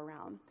spiritual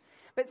realm.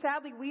 But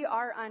sadly, we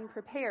are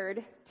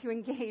unprepared to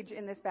engage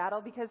in this battle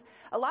because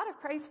a lot of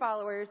Christ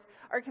followers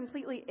are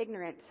completely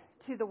ignorant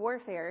to the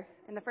warfare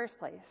in the first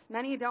place.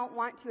 Many don't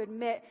want to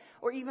admit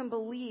or even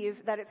believe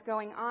that it's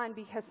going on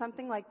because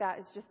something like that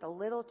is just a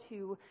little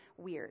too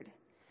weird.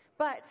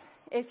 But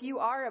if you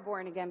are a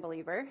born-again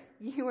believer,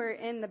 you are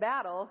in the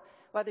battle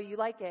whether you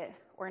like it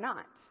or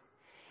not.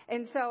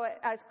 And so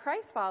as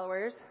Christ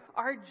followers,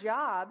 our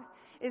job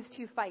is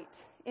to fight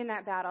in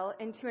that battle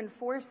and to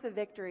enforce the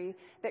victory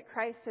that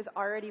Christ has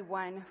already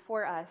won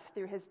for us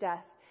through his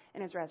death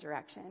and his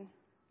resurrection.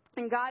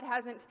 And God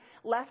hasn't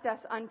left us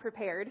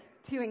unprepared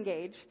to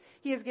engage.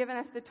 He has given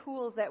us the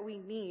tools that we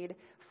need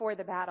for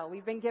the battle.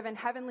 We've been given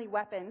heavenly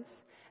weapons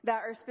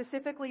that are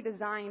specifically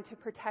designed to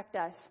protect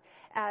us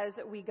as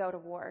we go to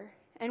war.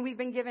 And we've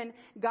been given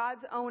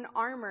God's own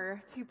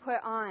armor to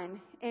put on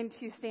and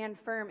to stand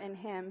firm in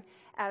Him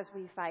as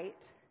we fight.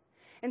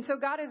 And so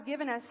God has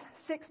given us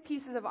 6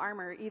 pieces of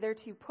armor, either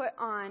to put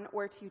on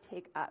or to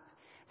take up.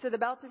 So the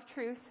belt of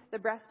truth, the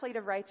breastplate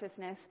of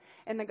righteousness,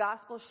 and the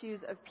gospel shoes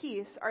of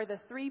peace are the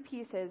 3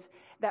 pieces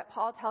that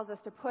Paul tells us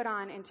to put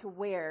on and to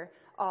wear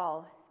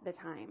all the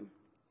time.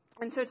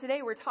 And so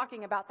today we're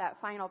talking about that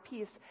final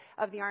piece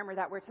of the armor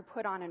that we're to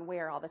put on and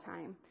wear all the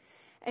time.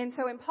 And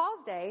so in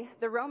Paul's day,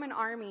 the Roman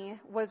army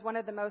was one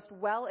of the most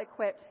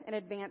well-equipped and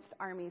advanced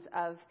armies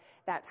of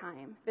that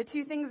time. The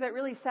 2 things that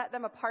really set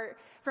them apart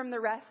from the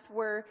rest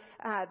were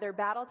their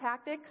battle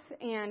tactics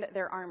and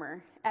their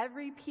armor.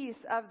 Every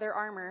piece of their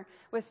armor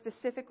was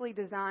specifically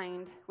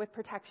designed with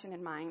protection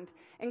in mind,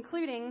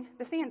 including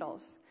the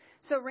sandals.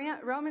 So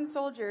Roman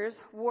soldiers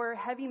wore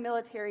heavy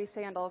military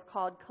sandals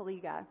called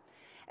caliga.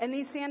 And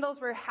these sandals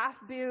were half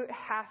boot,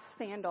 half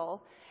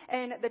sandal.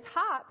 And the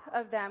top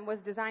of them was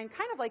designed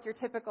kind of like your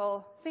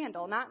typical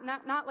sandal,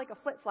 not like a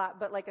flip-flop,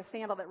 but like a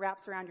sandal that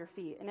wraps around your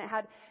feet. And it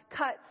had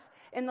cuts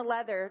in the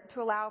leather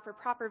to allow for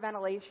proper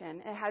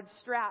ventilation. It had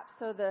straps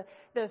so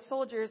the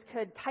soldiers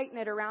could tighten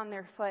it around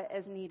their foot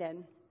as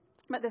needed.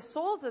 But the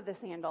soles of the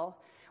sandal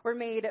were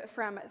made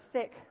from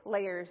thick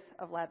layers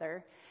of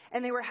leather.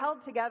 And they were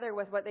held together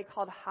with what they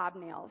called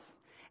hobnails.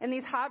 And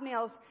these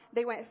hobnails,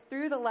 they went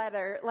through the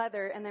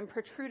leather and then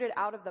protruded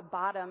out of the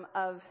bottom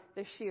of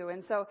the shoe.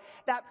 And so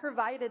that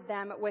provided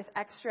them with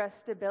extra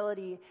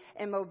stability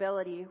and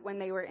mobility when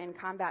they were in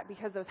combat,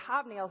 because those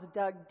hobnails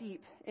dug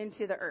deep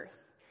into the earth.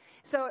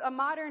 So a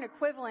modern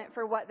equivalent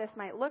for what this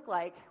might look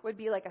like would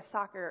be like a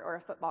soccer or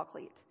a football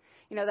cleat.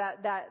 You know,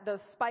 that those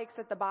spikes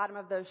at the bottom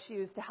of those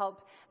shoes to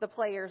help the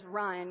players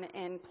run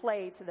and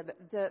play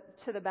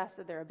to the best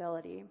of their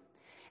ability.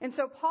 And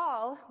so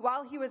Paul,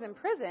 while he was in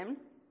prison,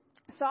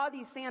 saw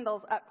these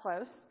sandals up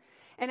close,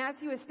 and as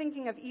he was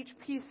thinking of each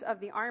piece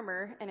of the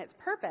armor and its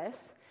purpose,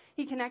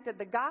 he connected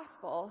the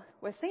gospel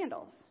with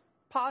sandals.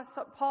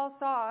 Paul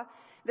saw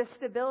the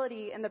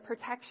stability and the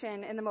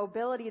protection and the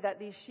mobility that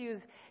these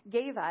shoes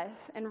gave us,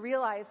 and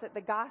realized that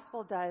the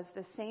gospel does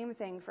the same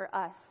thing for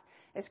us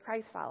as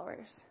Christ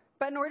followers.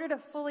 But in order to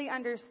fully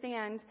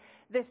understand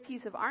this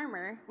piece of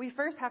armor, we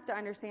first have to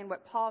understand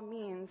what Paul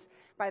means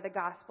by the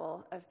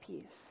gospel of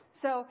peace.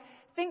 So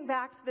think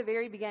back to the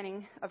very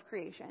beginning of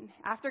creation.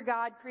 After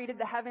God created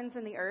the heavens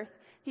and the earth,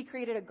 He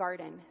created a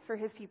garden for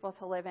His people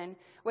to live in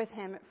with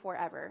Him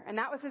forever. And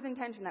that was His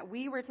intention, that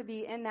we were to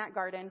be in that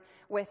garden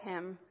with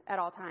Him at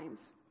all times.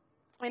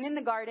 And in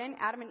the garden,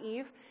 Adam and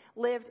Eve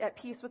lived at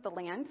peace with the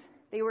land.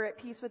 They were at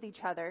peace with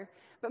each other.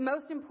 But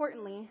most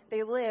importantly,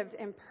 they lived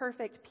in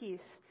perfect peace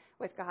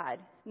with God.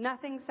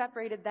 Nothing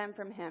separated them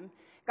from Him.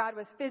 God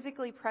was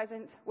physically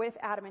present with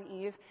Adam and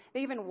Eve.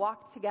 They even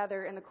walked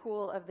together in the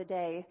cool of the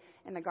day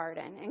in the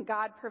garden. And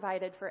God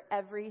provided for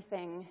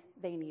everything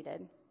they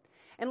needed.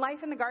 And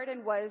life in the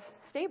garden was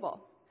stable.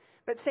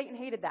 But Satan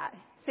hated that.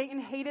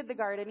 Satan hated the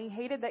garden. He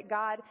hated that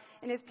God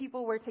and His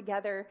people were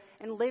together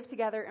and lived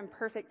together in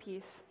perfect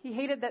peace. He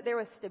hated that there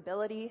was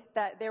stability,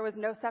 that there was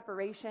no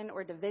separation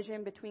or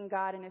division between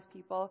God and His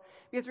people.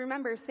 Because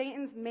remember,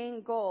 Satan's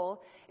main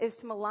goal is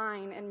to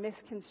malign and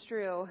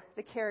misconstrue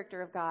the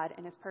character of God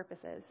and His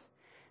purposes.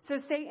 So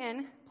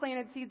Satan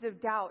planted seeds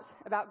of doubt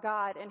about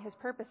God and His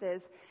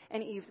purposes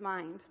in Eve's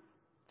mind.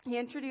 He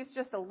introduced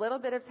just a little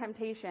bit of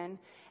temptation,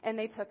 and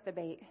they took the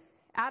bait.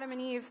 Adam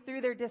and Eve, through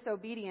their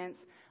disobedience,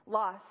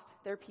 lost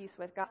their peace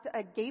with God,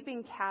 a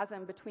gaping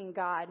chasm between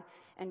God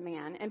and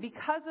man. And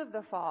because of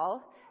the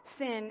fall,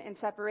 sin and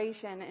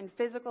separation and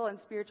physical and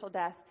spiritual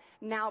death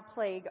now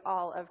plague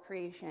all of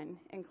creation,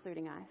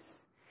 including us.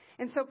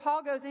 And so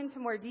Paul goes into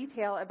more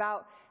detail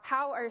about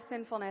how our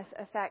sinfulness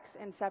affects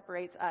and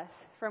separates us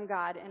from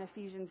God in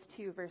Ephesians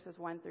 2, verses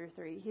 1 through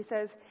 3. He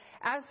says,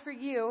 "As for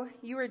you,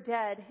 you were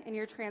dead in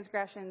your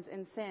transgressions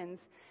and sins,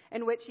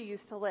 in which you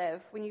used to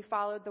live when you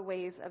followed the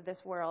ways of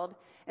this world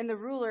and the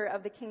ruler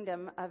of the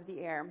kingdom of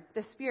the air,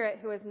 the spirit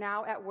who is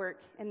now at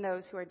work in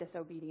those who are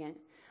disobedient.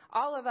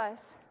 All of us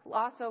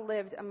also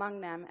lived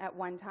among them at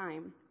one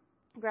time,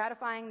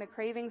 gratifying the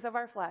cravings of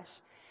our flesh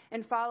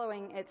and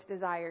following its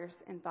desires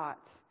and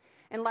thoughts.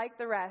 And like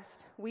the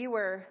rest, we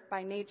were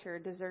by nature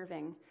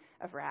deserving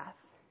of wrath."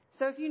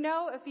 So if you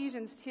know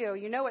Ephesians 2,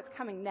 you know what's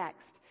coming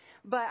next.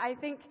 But I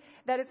think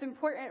that it's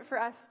important for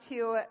us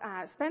to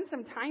spend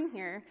some time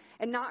here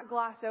and not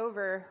gloss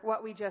over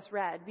what we just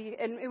read.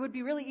 And it would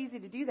be really easy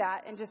to do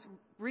that and just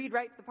read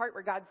right to the part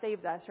where God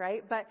saves us,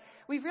 right? But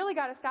we've really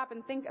got to stop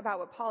and think about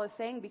what Paul is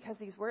saying, because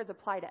these words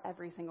apply to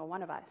every single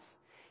one of us.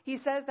 He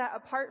says that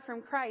apart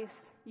from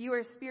Christ, you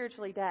are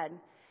spiritually dead.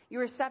 You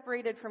are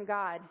separated from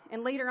God.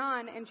 And later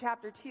on in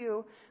chapter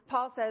 2,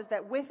 Paul says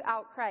that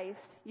without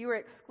Christ, you are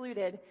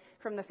excluded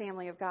from the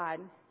family of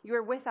God. You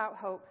are without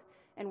hope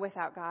and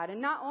without God. And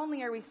not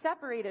only are we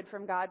separated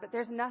from God, but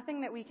there's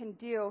nothing that we can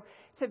do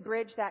to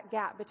bridge that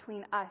gap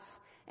between us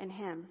and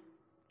Him.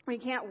 We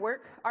can't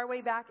work our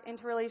way back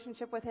into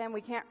relationship with him.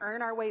 We can't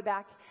earn our way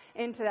back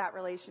into that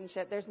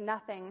relationship. There's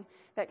nothing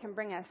that can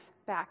bring us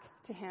back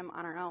to him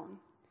on our own.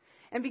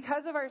 And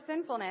because of our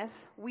sinfulness,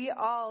 we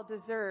all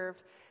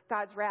deserved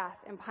God's wrath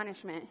and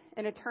punishment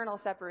and eternal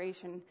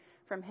separation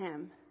from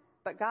him.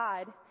 But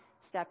God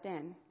stepped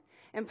in.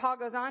 And Paul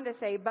goes on to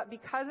say, but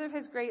because of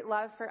his great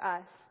love for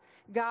us,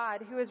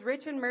 God, who is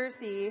rich in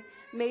mercy,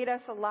 made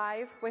us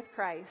alive with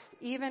Christ,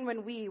 even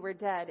when we were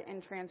dead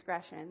in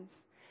transgressions.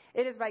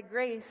 It is by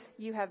grace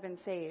you have been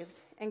saved.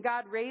 And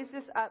God raised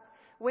us up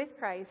with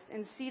Christ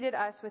and seated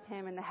us with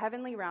him in the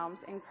heavenly realms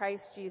in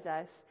Christ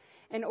Jesus,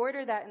 in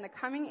order that in the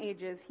coming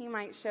ages he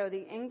might show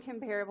the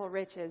incomparable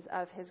riches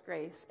of his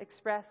grace,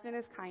 expressed in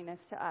his kindness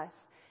to us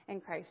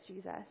in Christ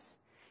Jesus.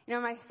 You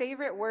know, my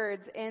favorite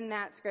words in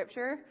that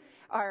scripture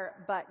are,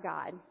 but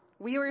God.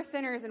 We were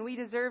sinners and we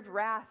deserved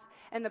wrath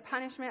and the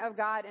punishment of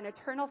God and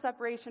eternal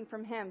separation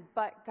from him,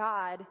 but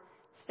God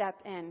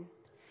stepped in.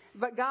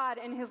 But God,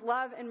 in his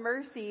love and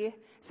mercy,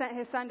 sent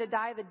his son to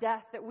die the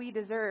death that we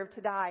deserve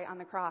to die on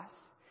the cross.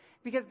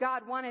 Because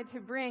God wanted to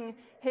bring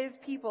his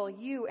people,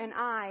 you and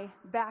I,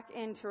 back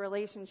into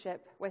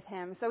relationship with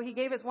him. So he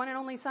gave his one and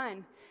only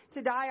son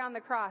to die on the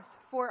cross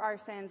for our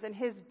sins. And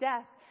his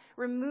death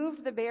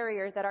removed the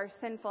barrier that our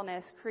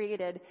sinfulness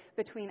created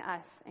between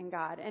us and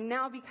God. And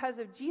now because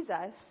of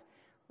Jesus,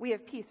 we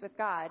have peace with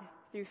God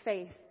through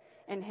faith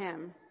in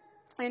him.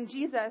 In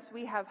Jesus,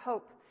 we have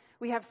hope.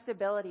 We have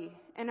stability.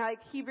 And like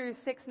Hebrews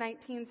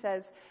 6:19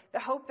 says, the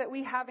hope that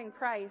we have in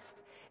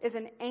Christ is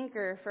an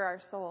anchor for our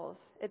souls.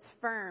 It's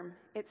firm.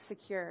 It's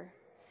secure.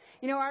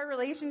 You know, our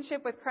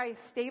relationship with Christ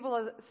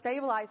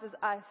stabilizes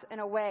us in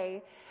a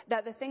way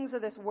that the things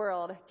of this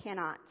world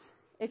cannot.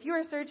 If you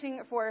are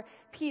searching for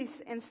peace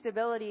and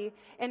stability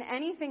in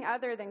anything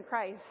other than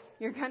Christ,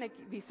 you're going to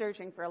be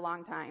searching for a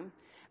long time.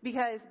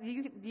 Because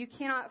you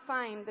cannot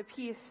find the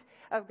peace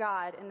of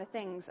God in the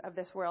things of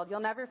this world.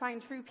 You'll never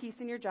find true peace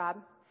in your job.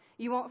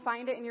 You won't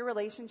find it in your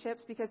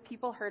relationships because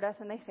people hurt us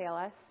and they fail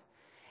us.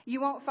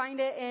 You won't find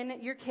it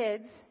in your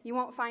kids. You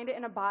won't find it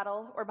in a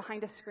bottle or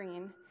behind a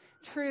screen.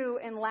 True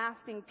and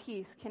lasting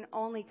peace can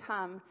only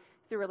come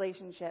through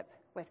relationship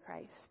with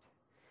Christ.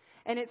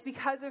 And it's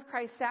because of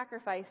Christ's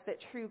sacrifice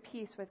that true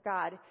peace with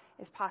God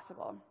is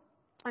possible.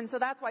 And so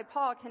that's why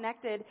Paul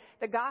connected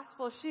the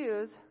gospel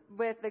shoes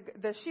with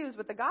the shoes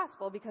with the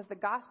gospel, because the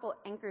gospel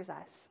anchors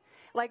us.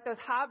 Like those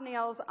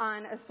hobnails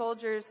on a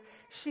soldier's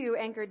shoe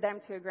anchored them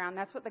to a ground.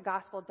 That's what the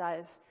gospel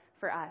does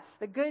for us.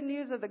 The good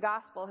news of the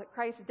gospel,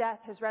 Christ's death,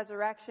 his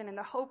resurrection, and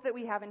the hope that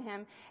we have in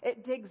him,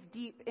 it digs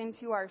deep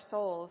into our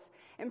souls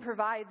and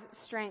provides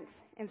strength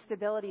and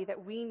stability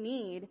that we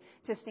need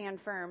to stand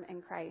firm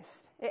in Christ.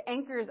 It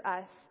anchors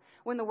us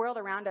when the world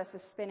around us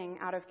is spinning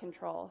out of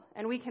control.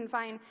 And we can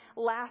find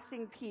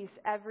lasting peace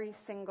every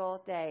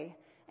single day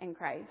in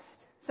Christ.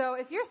 So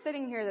if you're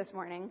sitting here this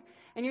morning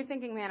and you're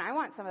thinking, man, I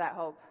want some of that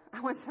hope. I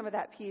want some of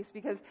that peace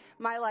because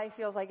my life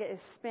feels like it is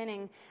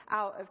spinning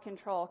out of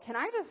control. Can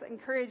I just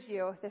encourage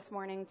you this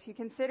morning to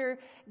consider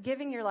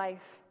giving your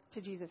life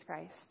to Jesus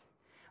Christ?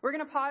 We're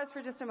going to pause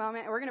for just a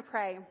moment and we're going to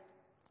pray.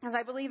 Because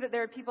I believe that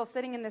there are people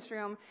sitting in this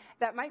room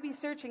that might be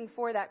searching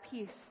for that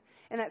peace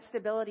and that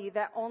stability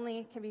that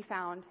only can be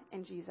found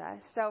in Jesus.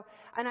 So,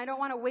 and I don't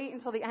want to wait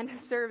until the end of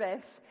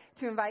service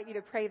to invite you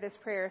to pray this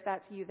prayer if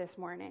that's you this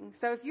morning.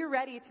 So if you're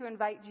ready to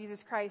invite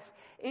Jesus Christ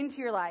into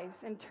your lives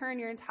and turn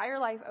your entire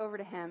life over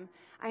to him,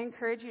 I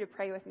encourage you to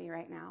pray with me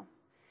right now.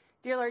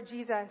 Dear Lord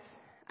Jesus,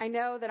 I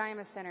know that I am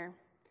a sinner,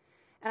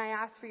 and I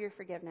ask for your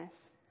forgiveness.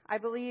 I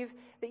believe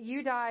that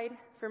you died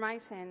for my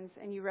sins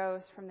and you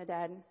rose from the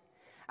dead.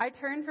 I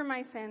turn from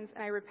my sins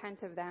and I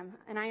repent of them,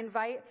 and I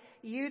invite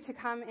you to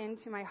come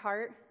into my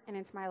heart and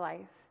into my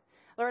life.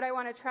 Lord, I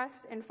want to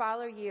trust and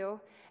follow you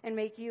and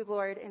make you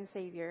Lord and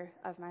Savior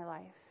of my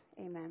life.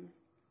 Amen.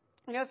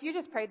 You know, if you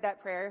just prayed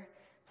that prayer,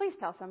 please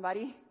tell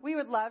somebody. We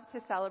would love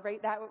to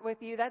celebrate that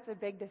with you. That's a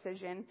big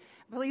decision.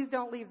 Please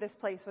don't leave this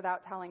place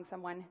without telling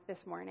someone this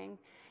morning.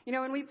 You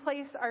know, when we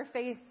place our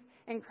faith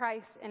in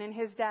Christ and in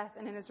his death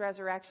and in his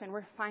resurrection,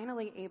 we're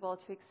finally able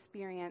to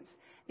experience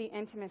the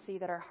intimacy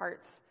that our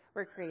hearts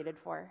were created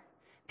for.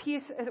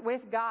 Peace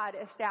with God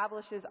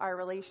establishes our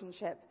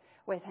relationship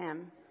with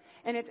him.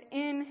 And it's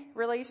in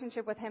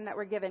relationship with him that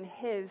we're given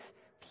his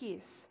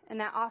peace. And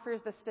that offers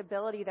the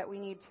stability that we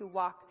need to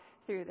walk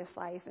through this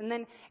life. And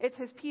then it's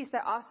his peace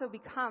that also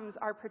becomes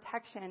our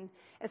protection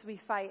as we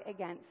fight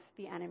against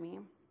the enemy.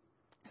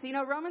 So, you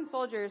know, Roman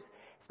soldiers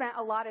spent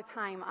a lot of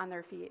time on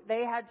their feet.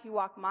 They had to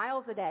walk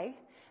miles a day.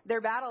 Their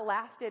battle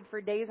lasted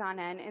for days on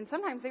end, and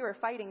sometimes they were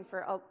fighting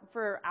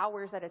for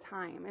hours at a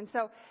time. And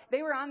so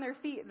they were on their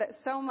feet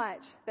so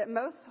much that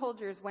most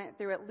soldiers went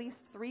through at least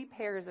 3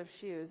 pairs of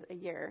shoes a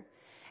year.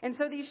 And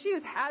so these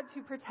shoes had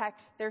to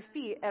protect their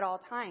feet at all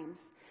times.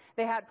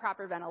 They had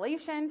proper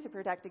ventilation to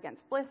protect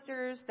against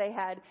blisters. They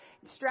had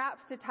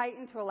straps to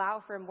tighten to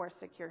allow for a more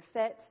secure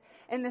fit.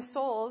 And the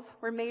soles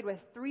were made with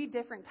 3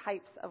 different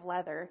types of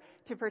leather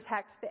to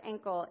protect the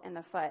ankle and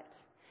the foot.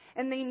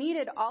 And they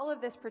needed all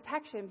of this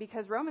protection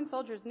because Roman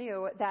soldiers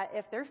knew that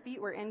if their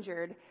feet were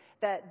injured,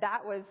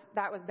 that was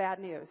bad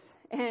news.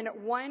 And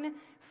one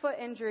foot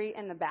injury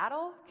in the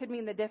battle could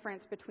mean the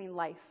difference between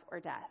life or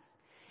death.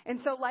 And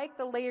so like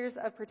the layers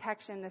of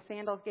protection the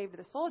sandals gave to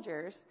the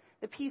soldiers,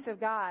 the peace of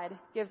God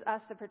gives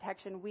us the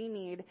protection we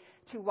need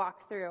to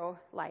walk through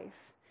life.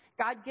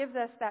 God gives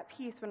us that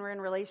peace when we're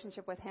in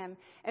relationship with him.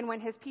 And when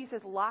his peace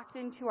is locked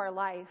into our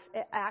life,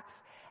 it acts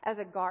as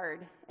a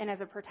guard and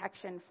as a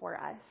protection for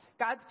us.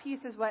 God's peace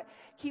is what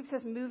keeps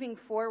us moving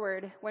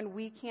forward when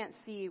we can't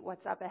see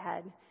what's up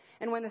ahead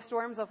and when the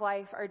storms of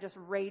life are just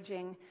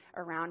raging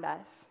around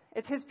us.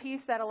 It's his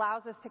peace that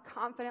allows us to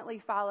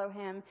confidently follow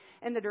him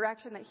in the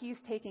direction that he's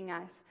taking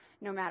us,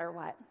 no matter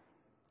what.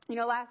 You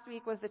know, last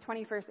week was the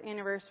 21st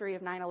anniversary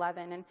of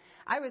 9/11, and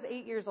I was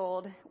 8 years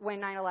old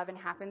when 9/11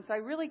 happened, so I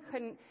really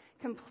couldn't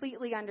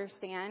completely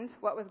understand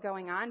what was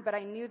going on, but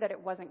I knew that it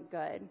wasn't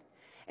good.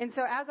 And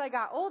so as I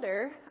got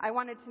older, I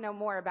wanted to know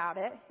more about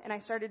it, and I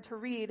started to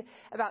read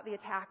about the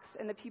attacks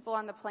and the people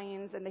on the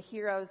planes and the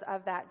heroes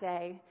of that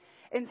day.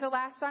 And so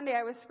last Sunday,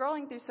 I was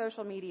scrolling through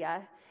social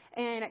media,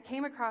 and it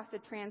came across a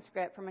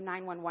transcript from a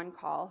 911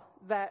 call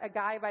that a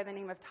guy by the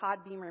name of Todd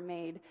Beamer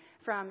made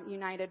from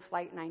United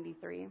Flight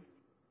 93.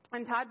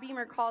 And Todd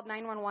Beamer called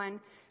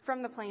 911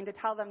 from the plane to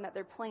tell them that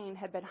their plane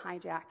had been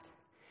hijacked.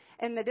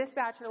 And the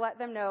dispatcher let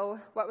them know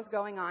what was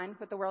going on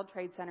with the World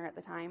Trade Center at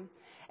the time.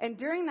 And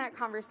during that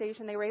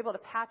conversation, they were able to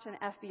patch an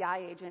FBI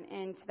agent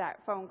into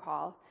that phone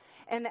call.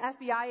 And the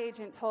FBI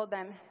agent told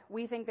them,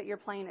 "We think that your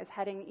plane is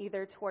heading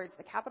either towards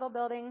the Capitol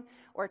building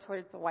or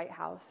towards the White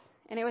House."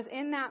 And it was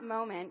in that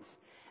moment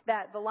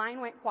that the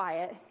line went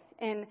quiet,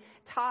 and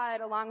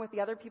Todd, along with the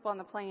other people on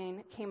the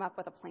plane, came up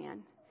with a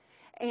plan.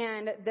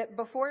 And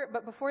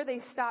before they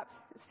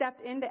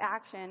stepped into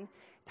action,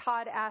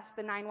 Todd asked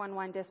the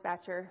 911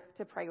 dispatcher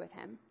to pray with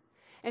him.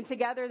 And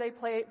together they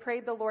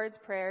prayed the Lord's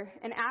Prayer.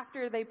 And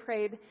after they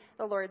prayed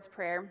the Lord's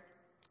Prayer,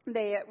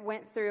 they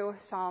went through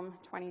Psalm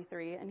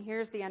 23. And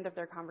here's the end of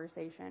their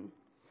conversation.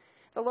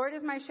 "The Lord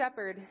is my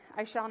shepherd,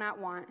 I shall not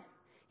want.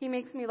 He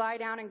makes me lie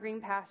down in green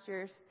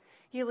pastures.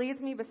 He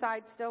leads me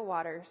beside still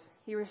waters.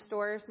 He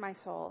restores my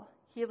soul.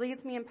 He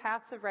leads me in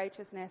paths of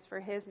righteousness for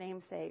his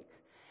name's sake.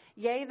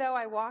 Yea, though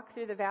I walk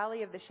through the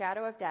valley of the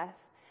shadow of death,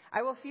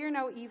 I will fear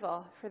no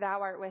evil, for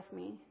thou art with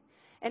me."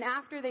 And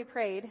after they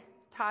prayed,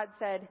 Todd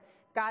said,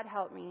 "God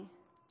help me.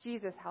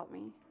 Jesus help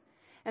me."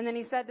 And then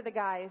he said to the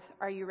guys,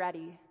 "Are you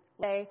ready?"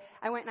 I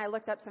went and I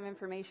looked up some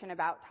information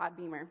about Todd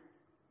Beamer.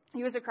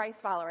 He was a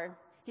Christ follower.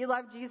 He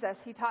loved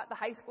Jesus. He taught the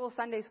high school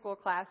Sunday school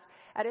class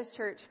at his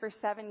church for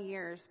 7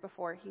 years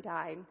before he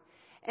died.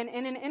 And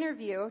in an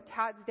interview,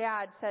 Todd's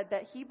dad said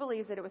that he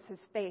believes that it was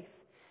his faith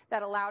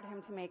that allowed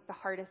him to make the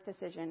hardest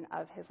decision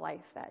of his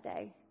life that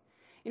day.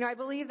 You know, I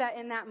believe that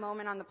in that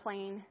moment on the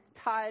plane,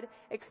 Todd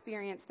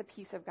experienced the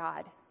peace of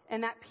God.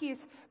 And that peace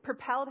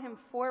propelled him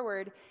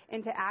forward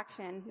into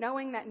action,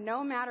 knowing that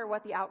no matter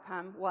what the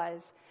outcome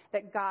was,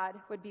 that God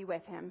would be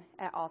with him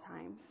at all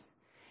times.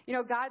 You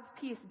know, God's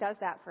peace does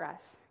that for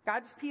us.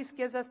 God's peace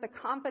gives us the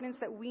confidence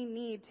that we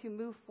need to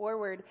move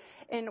forward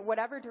in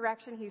whatever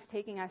direction he's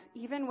taking us,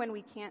 even when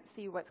we can't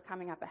see what's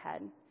coming up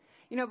ahead.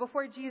 You know,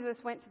 before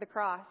Jesus went to the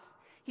cross,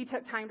 he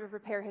took time to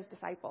prepare his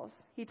disciples.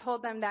 He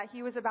told them that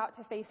he was about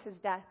to face his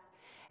death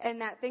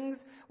and that things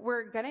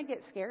were going to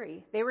get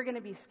scary. They were going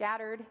to be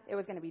scattered. It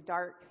was going to be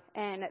dark,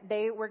 and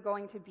they were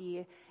going to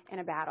be in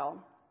a battle.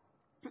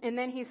 And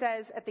then he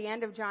says at the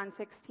end of John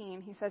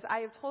 16, he says, "I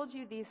have told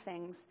you these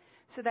things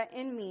so that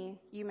in me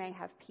you may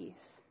have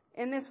peace.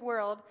 In this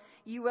world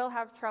you will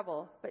have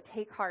trouble, but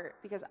take heart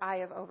because I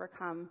have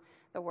overcome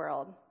the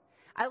world."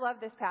 I love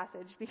this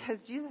passage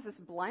because Jesus is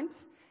blunt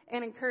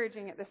and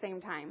encouraging at the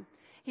same time.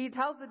 He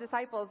tells the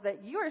disciples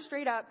that you are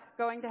straight up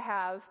going to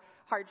have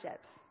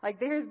hardships. Like,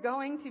 there's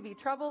going to be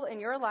trouble in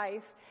your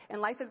life,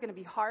 and life is going to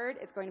be hard,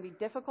 it's going to be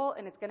difficult,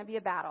 and it's going to be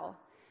a battle.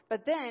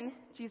 But then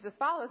Jesus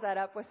follows that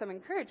up with some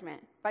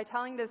encouragement by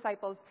telling the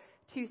disciples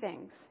two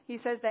things. He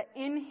says that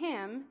in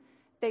him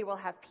they will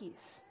have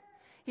peace.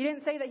 He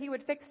didn't say that he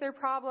would fix their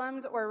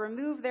problems or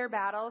remove their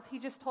battles. He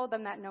just told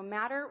them that no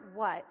matter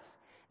what,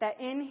 that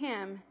in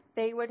him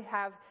they would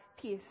have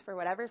peace for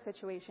whatever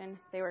situation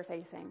they were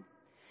facing.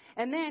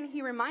 And then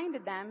he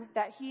reminded them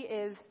that he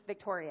is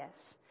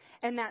victorious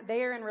and that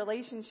they are in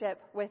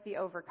relationship with the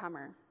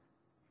overcomer.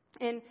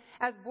 And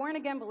as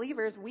born-again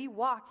believers, we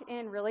walk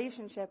in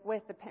relationship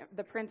with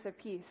the Prince of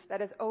Peace that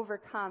has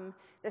overcome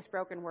this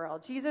broken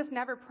world. Jesus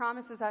never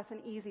promises us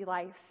an easy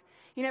life.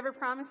 He never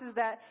promises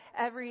that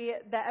every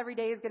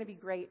day is going to be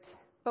great.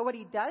 But what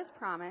he does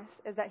promise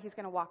is that he's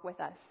going to walk with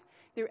us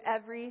through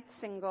every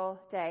single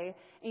day,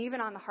 and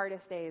even on the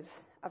hardest days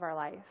of our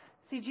life.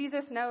 See,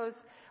 Jesus knows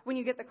when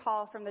you get the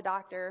call from the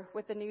doctor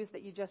with the news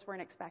that you just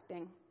weren't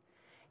expecting.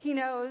 He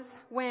knows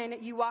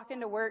when you walk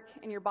into work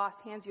and your boss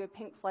hands you a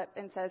pink slip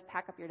and says,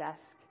 "Pack up your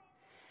desk."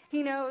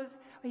 He knows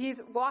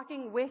he's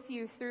walking with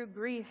you through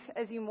grief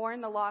as you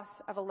mourn the loss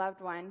of a loved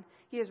one.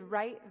 He is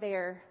right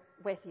there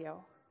with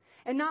you.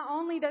 And not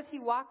only does he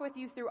walk with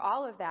you through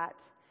all of that,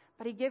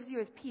 but he gives you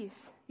his peace.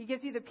 He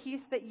gives you the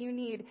peace that you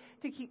need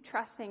to keep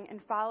trusting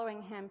and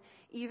following him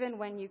even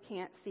when you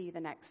can't see the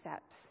next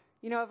steps.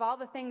 You know, of all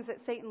the things that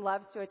Satan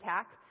loves to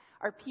attack,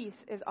 our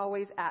peace is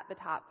always at the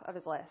top of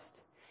his list.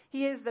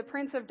 He is the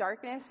prince of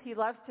darkness. He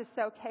loves to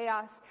sow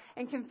chaos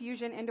and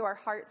confusion into our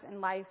hearts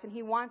and lives, and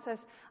he wants us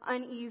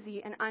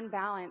uneasy and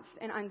unbalanced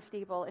and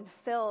unstable and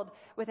filled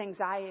with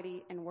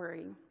anxiety and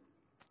worry.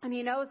 And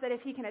he knows that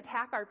if he can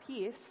attack our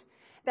peace,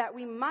 that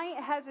we might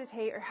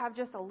hesitate or have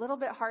just a little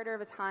bit harder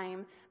of a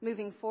time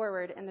moving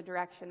forward in the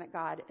direction that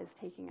God is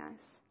taking us.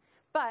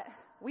 But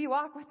we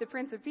walk with the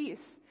Prince of Peace,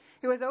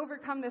 who has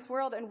overcome this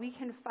world, and we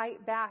can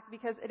fight back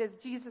because it is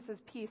Jesus'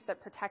 peace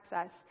that protects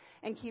us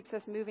and keeps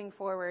us moving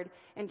forward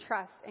in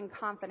trust and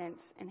confidence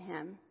in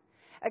him.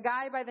 A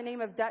guy by the name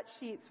of Dutch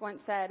Sheets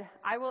once said,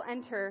 "I will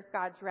enter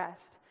God's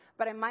rest,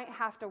 but I might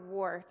have to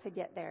war to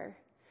get there."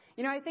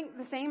 You know, I think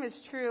the same is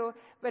true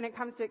when it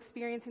comes to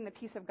experiencing the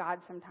peace of God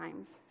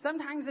sometimes.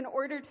 Sometimes in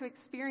order to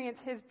experience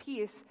his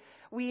peace,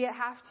 we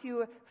have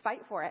to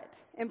fight for it.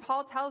 And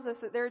Paul tells us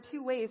that there are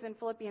two ways in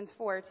Philippians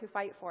 4 to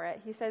fight for it.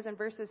 He says in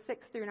verses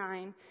 6 through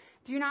 9,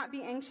 "Do not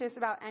be anxious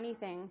about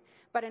anything,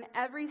 but in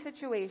every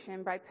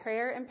situation, by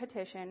prayer and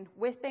petition,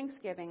 with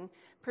thanksgiving,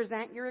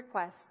 present your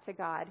requests to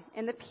God.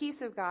 And the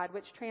peace of God,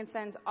 which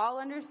transcends all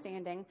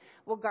understanding,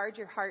 will guard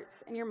your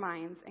hearts and your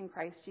minds in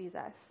Christ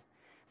Jesus.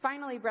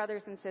 Finally,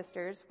 brothers and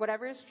sisters,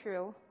 whatever is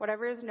true,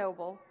 whatever is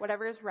noble,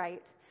 whatever is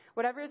right,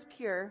 whatever is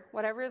pure,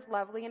 whatever is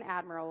lovely and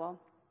admirable,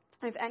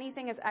 if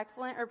anything is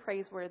excellent or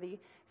praiseworthy,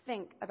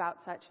 think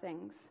about such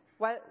things.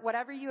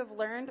 Whatever you have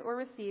learned or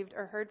received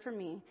or heard from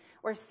me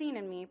or seen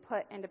in me,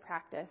 put into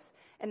practice,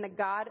 and the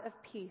God of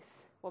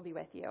peace will be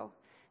with you."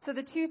 So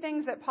the two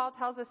things that Paul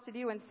tells us to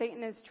do when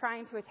Satan is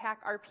trying to attack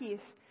our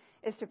peace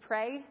is to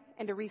pray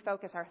and to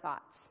refocus our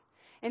thoughts.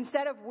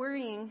 Instead of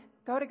worrying,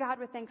 go to God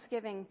with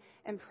thanksgiving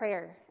and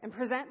prayer and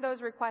present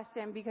those requests to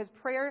him, because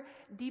prayer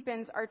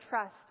deepens our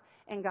trust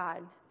in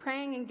God.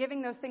 Praying and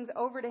giving those things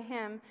over to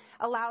him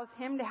allows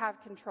him to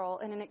have control,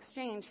 and in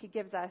exchange, he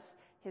gives us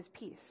his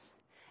peace.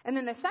 And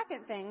then the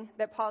second thing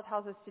that Paul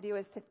tells us to do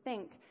is to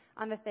think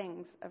on the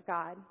things of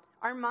God.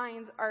 Our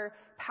minds are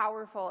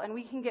powerful, and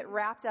we can get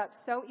wrapped up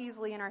so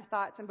easily in our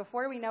thoughts, and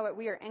before we know it,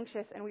 we are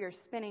anxious and we are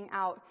spinning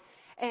out.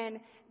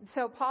 And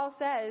so Paul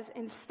says,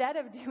 instead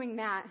of doing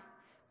that,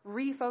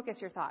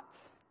 refocus your thoughts.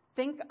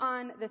 Think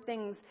on the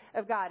things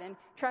of God. And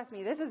trust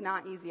me, this is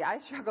not easy. I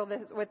struggle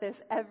with this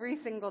every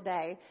single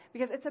day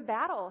because it's a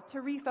battle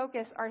to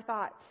refocus our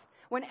thoughts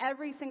when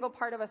every single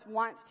part of us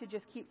wants to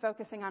just keep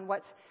focusing on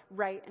what's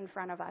right in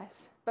front of us.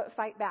 But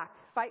fight back.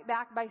 Fight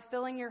back by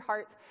filling your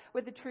hearts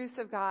with the truths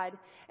of God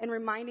and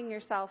reminding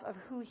yourself of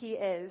who he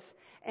is.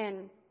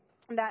 And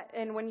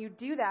when you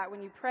do that,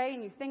 when you pray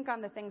and you think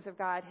on the things of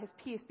God, his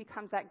peace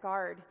becomes that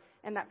guard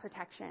and that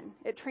protection.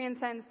 It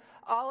transcends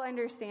all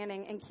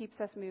understanding and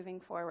keeps us moving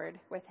forward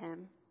with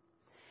him.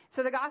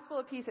 So the gospel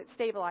of peace, it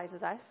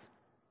stabilizes us.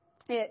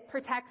 It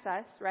protects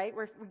us, right?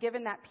 We're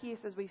given that peace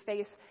as we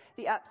face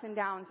the ups and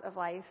downs of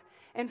life.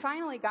 And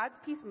finally, God's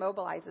peace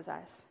mobilizes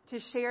us to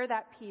share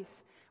that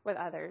peace with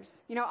others.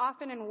 You know,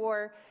 often in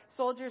war,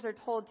 soldiers are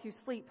told to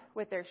sleep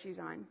with their shoes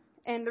on.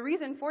 And the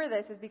reason for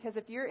this is because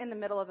if you're in the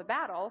middle of a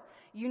battle,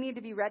 you need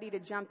to be ready to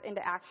jump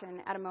into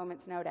action at a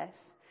moment's notice.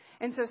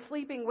 And so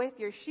sleeping with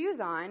your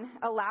shoes on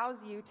allows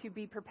you to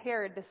be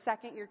prepared the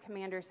second your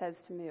commander says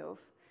to move.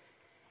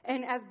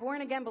 And as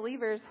born-again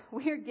believers,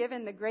 we are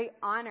given the great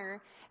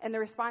honor and the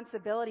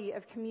responsibility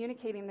of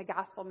communicating the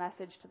gospel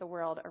message to the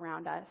world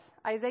around us.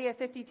 Isaiah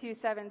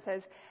 52:7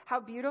 says, "How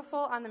beautiful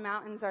on the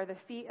mountains are the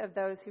feet of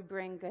those who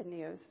bring good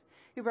news,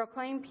 who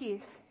proclaim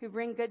peace, who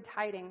bring good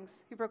tidings,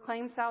 who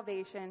proclaim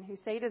salvation, who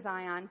say to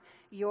Zion,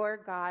 your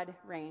God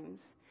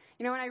reigns."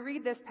 You know, when I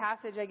read this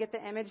passage, I get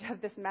the image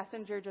of this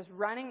messenger just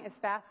running as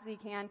fast as he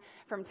can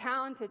from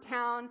town to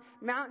town,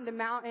 mountain to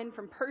mountain,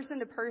 from person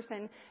to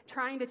person,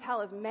 trying to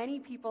tell as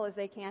many people as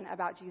they can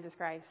about Jesus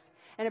Christ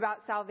and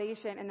about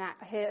salvation and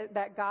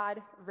that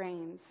God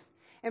reigns.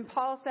 And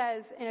Paul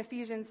says in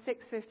Ephesians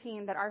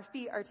 6:15 that our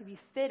feet are to be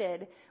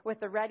fitted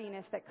with the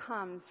readiness that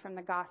comes from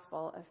the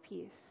gospel of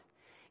peace.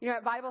 You know,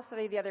 at Bible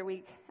study the other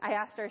week, I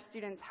asked our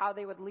students how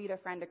they would lead a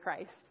friend to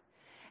Christ.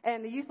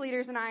 And the youth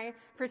leaders and I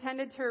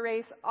pretended to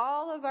erase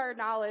all of our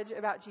knowledge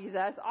about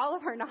Jesus, all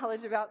of our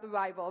knowledge about the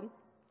Bible.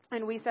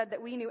 And we said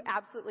that we knew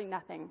absolutely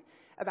nothing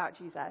about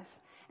Jesus.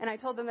 And I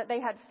told them that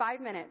they had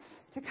 5 minutes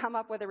to come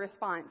up with a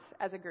response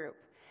as a group.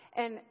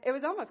 And it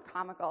was almost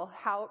comical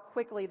how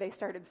quickly they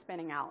started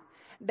spinning out.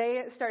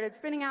 They started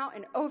spinning out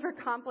and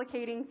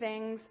overcomplicating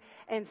things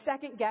and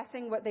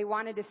second-guessing what they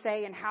wanted to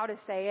say and how to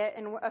say it.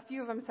 And a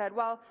few of them said,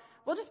 "Well,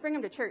 we'll just bring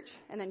them to church,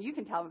 and then you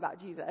can tell them about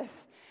Jesus."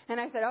 And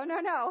I said, "Oh,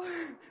 no.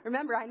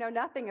 Remember, I know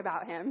nothing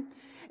about him."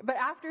 But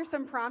after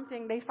some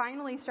prompting, they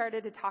finally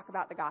started to talk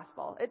about the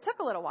gospel. It took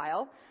a little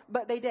while,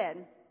 but they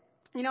did.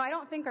 You know, I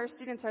don't think our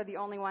students are the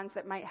only ones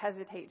that might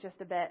hesitate just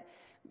a bit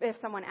if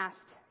someone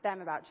asked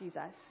them about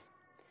Jesus.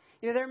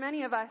 You know, there are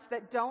many of us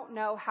that don't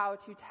know how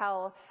to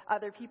tell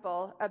other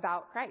people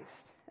about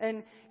Christ.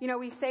 And, you know,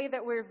 we say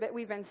that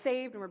we've been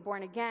saved and we're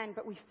born again,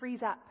 but we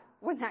freeze up.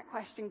 when that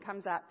question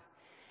comes up.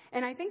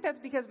 And I think that's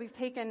because we've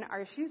taken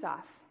our shoes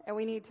off and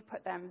we need to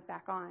put them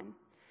back on.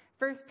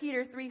 1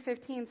 Peter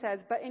 3:15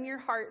 says, "But in your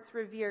hearts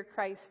revere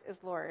Christ as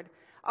Lord.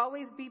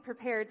 Always be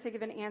prepared to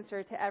give an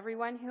answer to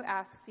everyone who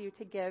asks you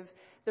to give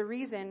the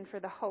reason for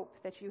the hope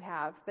that you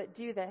have, but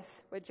do this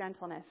with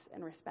gentleness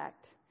and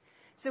respect."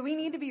 So we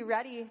need to be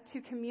ready to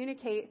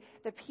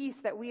communicate the peace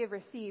that we have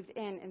received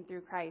in and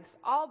through Christ.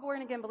 All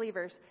born-again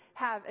believers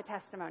have a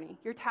testimony.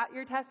 Your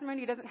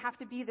testimony doesn't have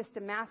to be this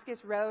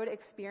Damascus Road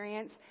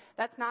experience.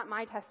 That's not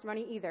my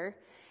testimony either.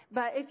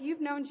 But if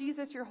you've known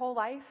Jesus your whole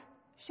life,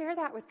 share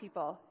that with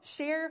people.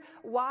 Share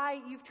why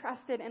you've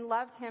trusted and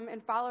loved him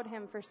and followed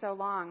him for so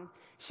long.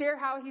 Share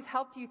how he's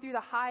helped you through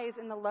the highs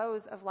and the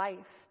lows of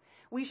life.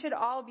 We should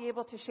all be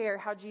able to share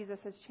how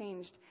Jesus has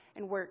changed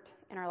and worked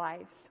in our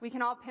lives. We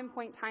can all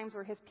pinpoint times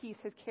where his peace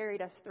has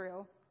carried us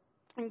through.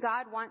 And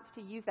God wants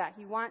to use that.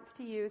 He wants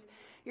to use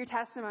your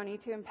testimony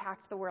to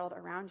impact the world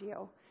around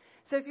you.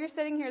 So if you're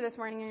sitting here this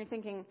morning and you're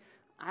thinking,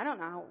 I don't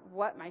know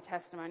what my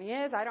testimony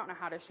is, I don't know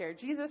how to share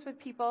Jesus with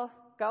people,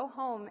 go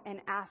home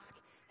and ask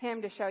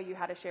him to show you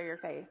how to share your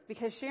faith.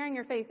 Because sharing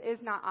your faith is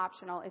not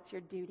optional, it's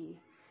your duty.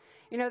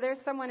 You know,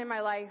 there's someone in my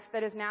life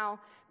that is now,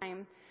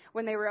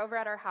 when they were over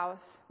at our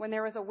house, when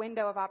there was a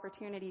window of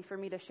opportunity for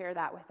me to share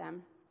that with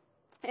them.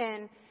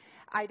 And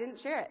I didn't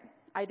share it.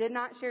 I did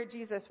not share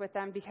Jesus with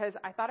them because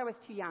I thought I was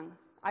too young.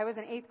 I was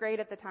in 8th grade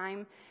at the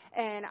time,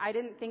 and I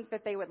didn't think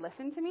that they would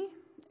listen to me.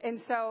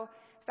 And so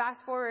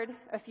fast forward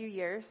a few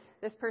years,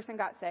 this person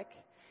got sick,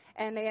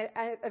 and they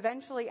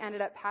eventually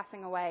ended up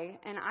passing away.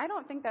 And I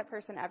don't think that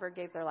person ever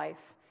gave their life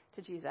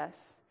to Jesus.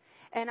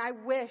 And I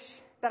wish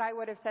that I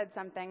would have said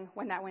something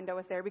when that window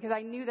was there, because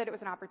I knew that it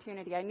was an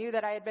opportunity. I knew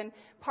that I had been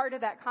part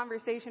of that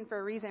conversation for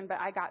a reason, but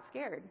I got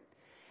scared.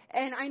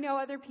 And I know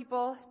other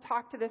people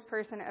talked to this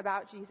person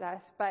about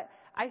Jesus, but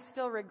I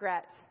still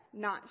regret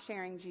not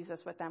sharing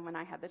Jesus with them when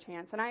I had the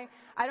chance. And I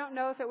don't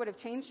know if it would have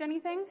changed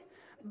anything,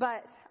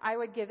 but I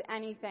would give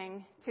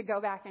anything to go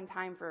back in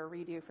time for a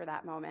redo for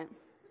that moment.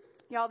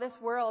 Y'all, this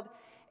world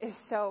is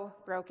so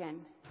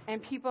broken,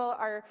 and people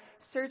are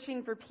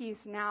searching for peace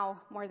now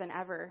more than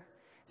ever.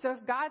 So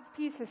if God's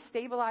peace has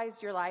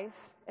stabilized your life,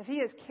 if he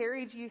has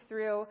carried you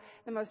through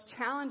the most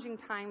challenging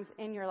times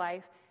in your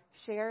life,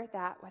 share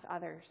that with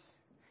others.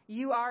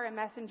 You are a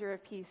messenger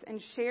of peace,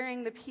 and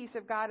sharing the peace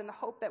of God and the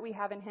hope that we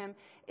have in him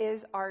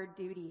is our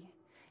duty.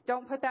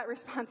 Don't put that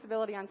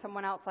responsibility on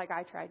someone else like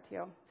I tried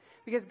to,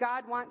 because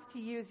God wants to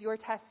use your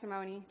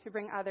testimony to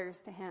bring others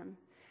to him.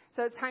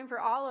 So it's time for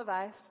all of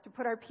us to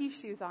put our peace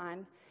shoes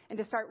on and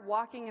to start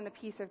walking in the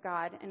peace of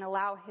God and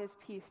allow his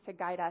peace to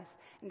guide us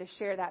and to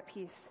share that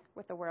peace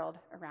with the world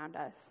around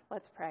us.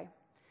 Let's pray.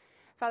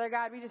 Father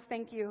God, we just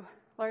thank you.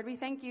 Lord, we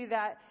thank you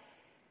that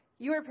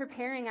you are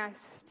preparing us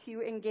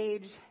to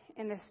engage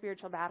in this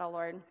spiritual battle,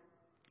 Lord.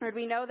 Lord,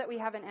 we know that we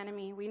have an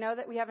enemy. We know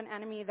that we have an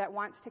enemy that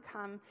wants to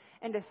come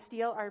and to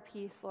steal our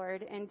peace,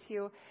 Lord, and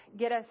to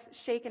get us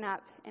shaken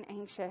up and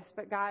anxious.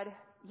 But God,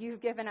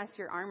 you've given us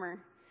your armor.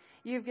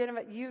 You've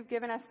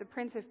given us the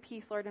Prince of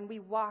Peace, Lord, and we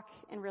walk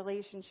in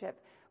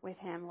relationship with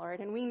him, Lord.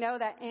 And we know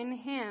that in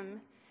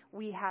him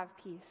we have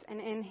peace, and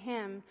in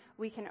him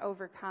we can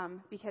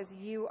overcome, because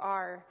you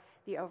are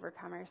the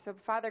overcomer. So,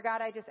 Father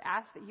God, I just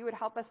ask that you would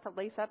help us to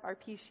lace up our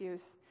peace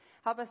shoes.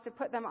 Help us to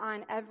put them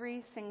on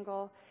every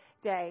single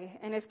day.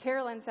 And as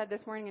Carolyn said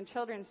this morning in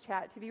children's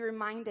chat, to be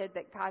reminded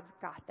that God's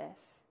got this.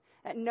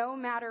 That no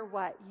matter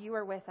what, you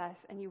are with us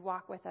and you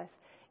walk with us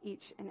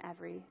each and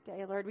every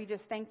day. Lord, we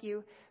just thank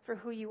you for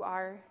who you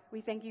are.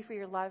 We thank you for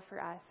your love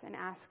for us and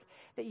ask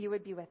that you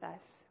would be with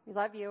us. We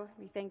love you.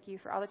 We thank you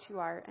for all that you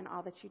are and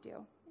all that you do.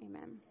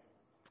 Amen.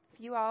 If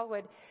you all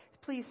would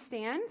please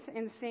stand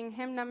and sing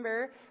hymn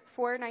number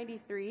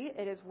 493,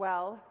 It Is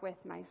Well With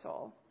My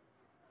Soul.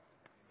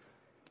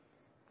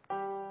 Way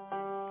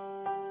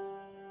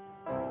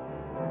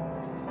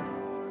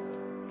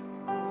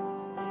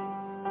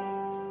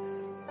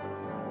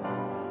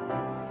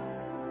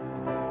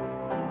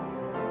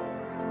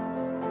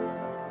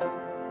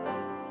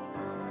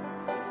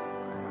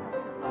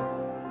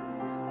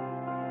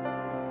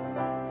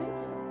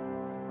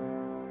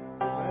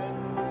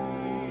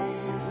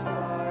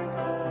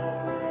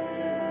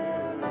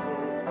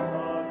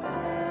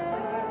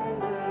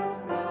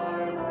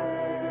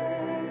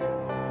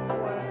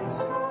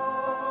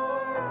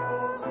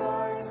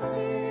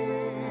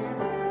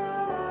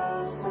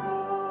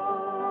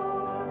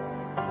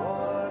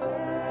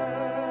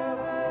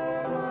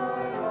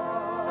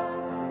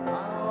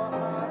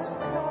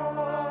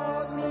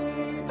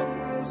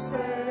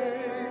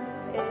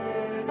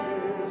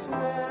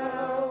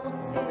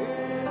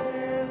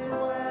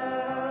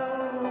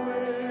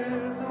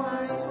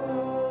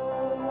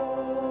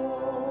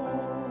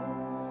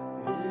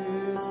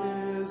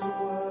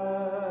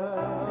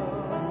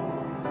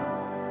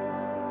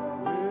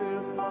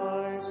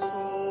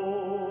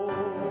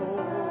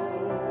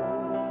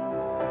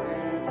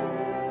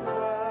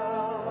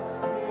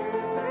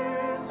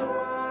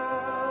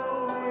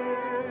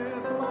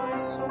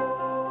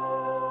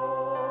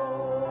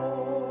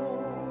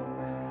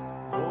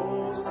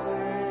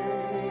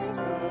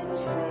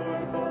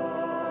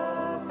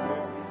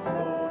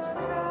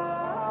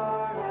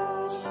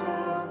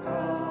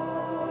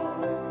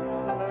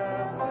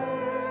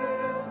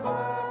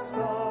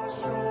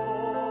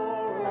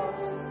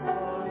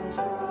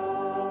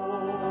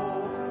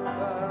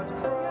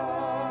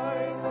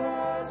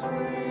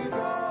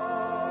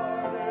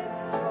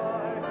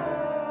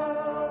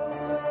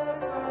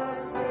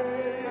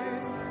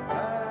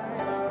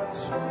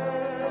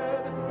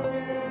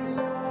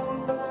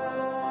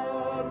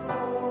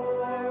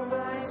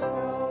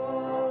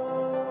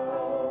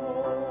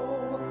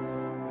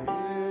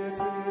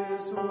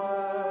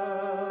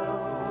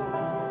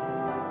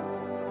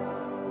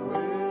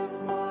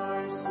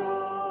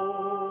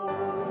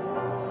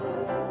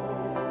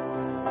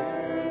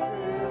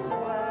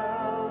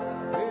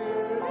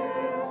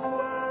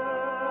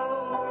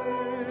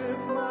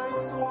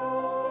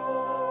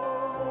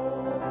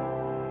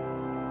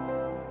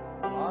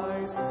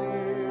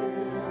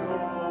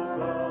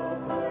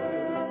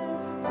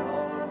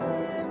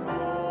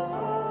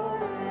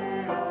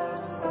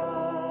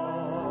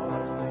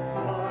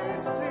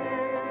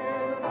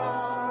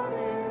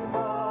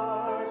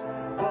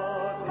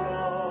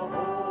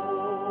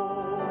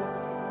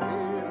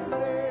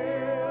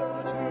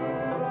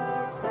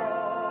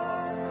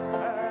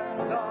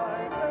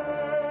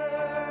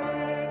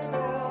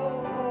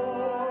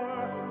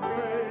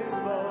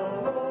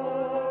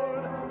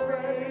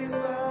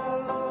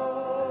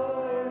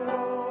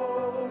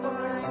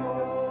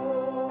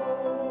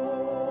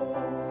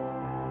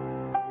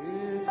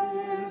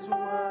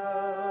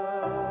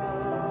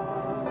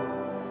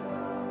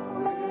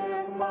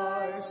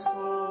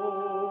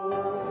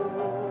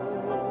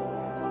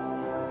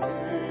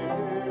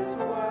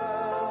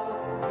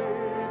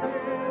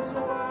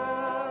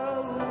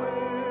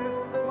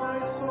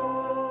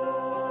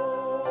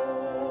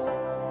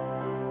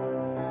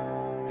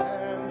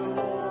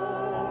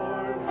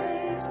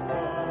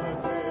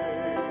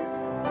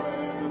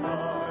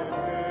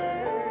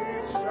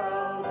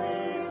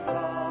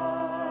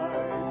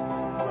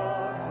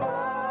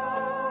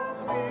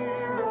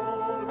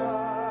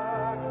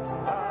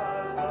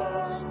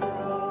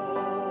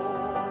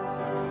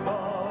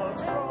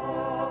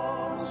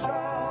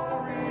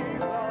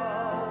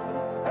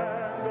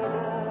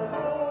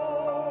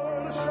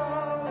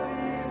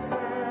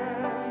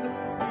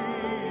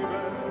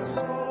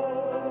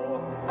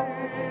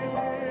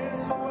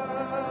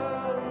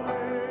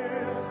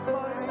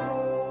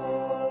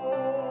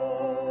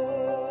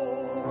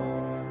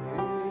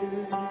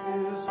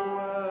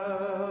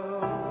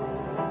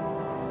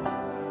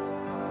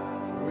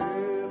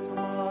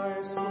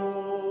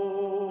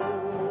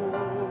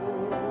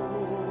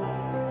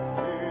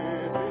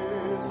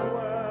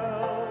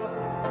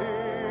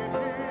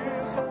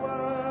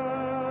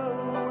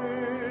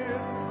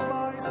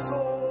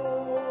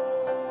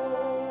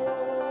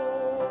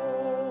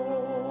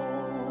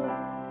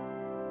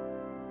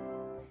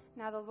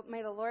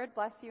may the Lord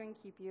bless you and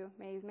keep you.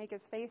 May he make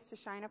his face to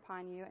shine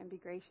upon you and be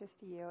gracious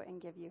to you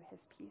and give you his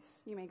peace.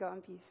 You may go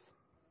in peace.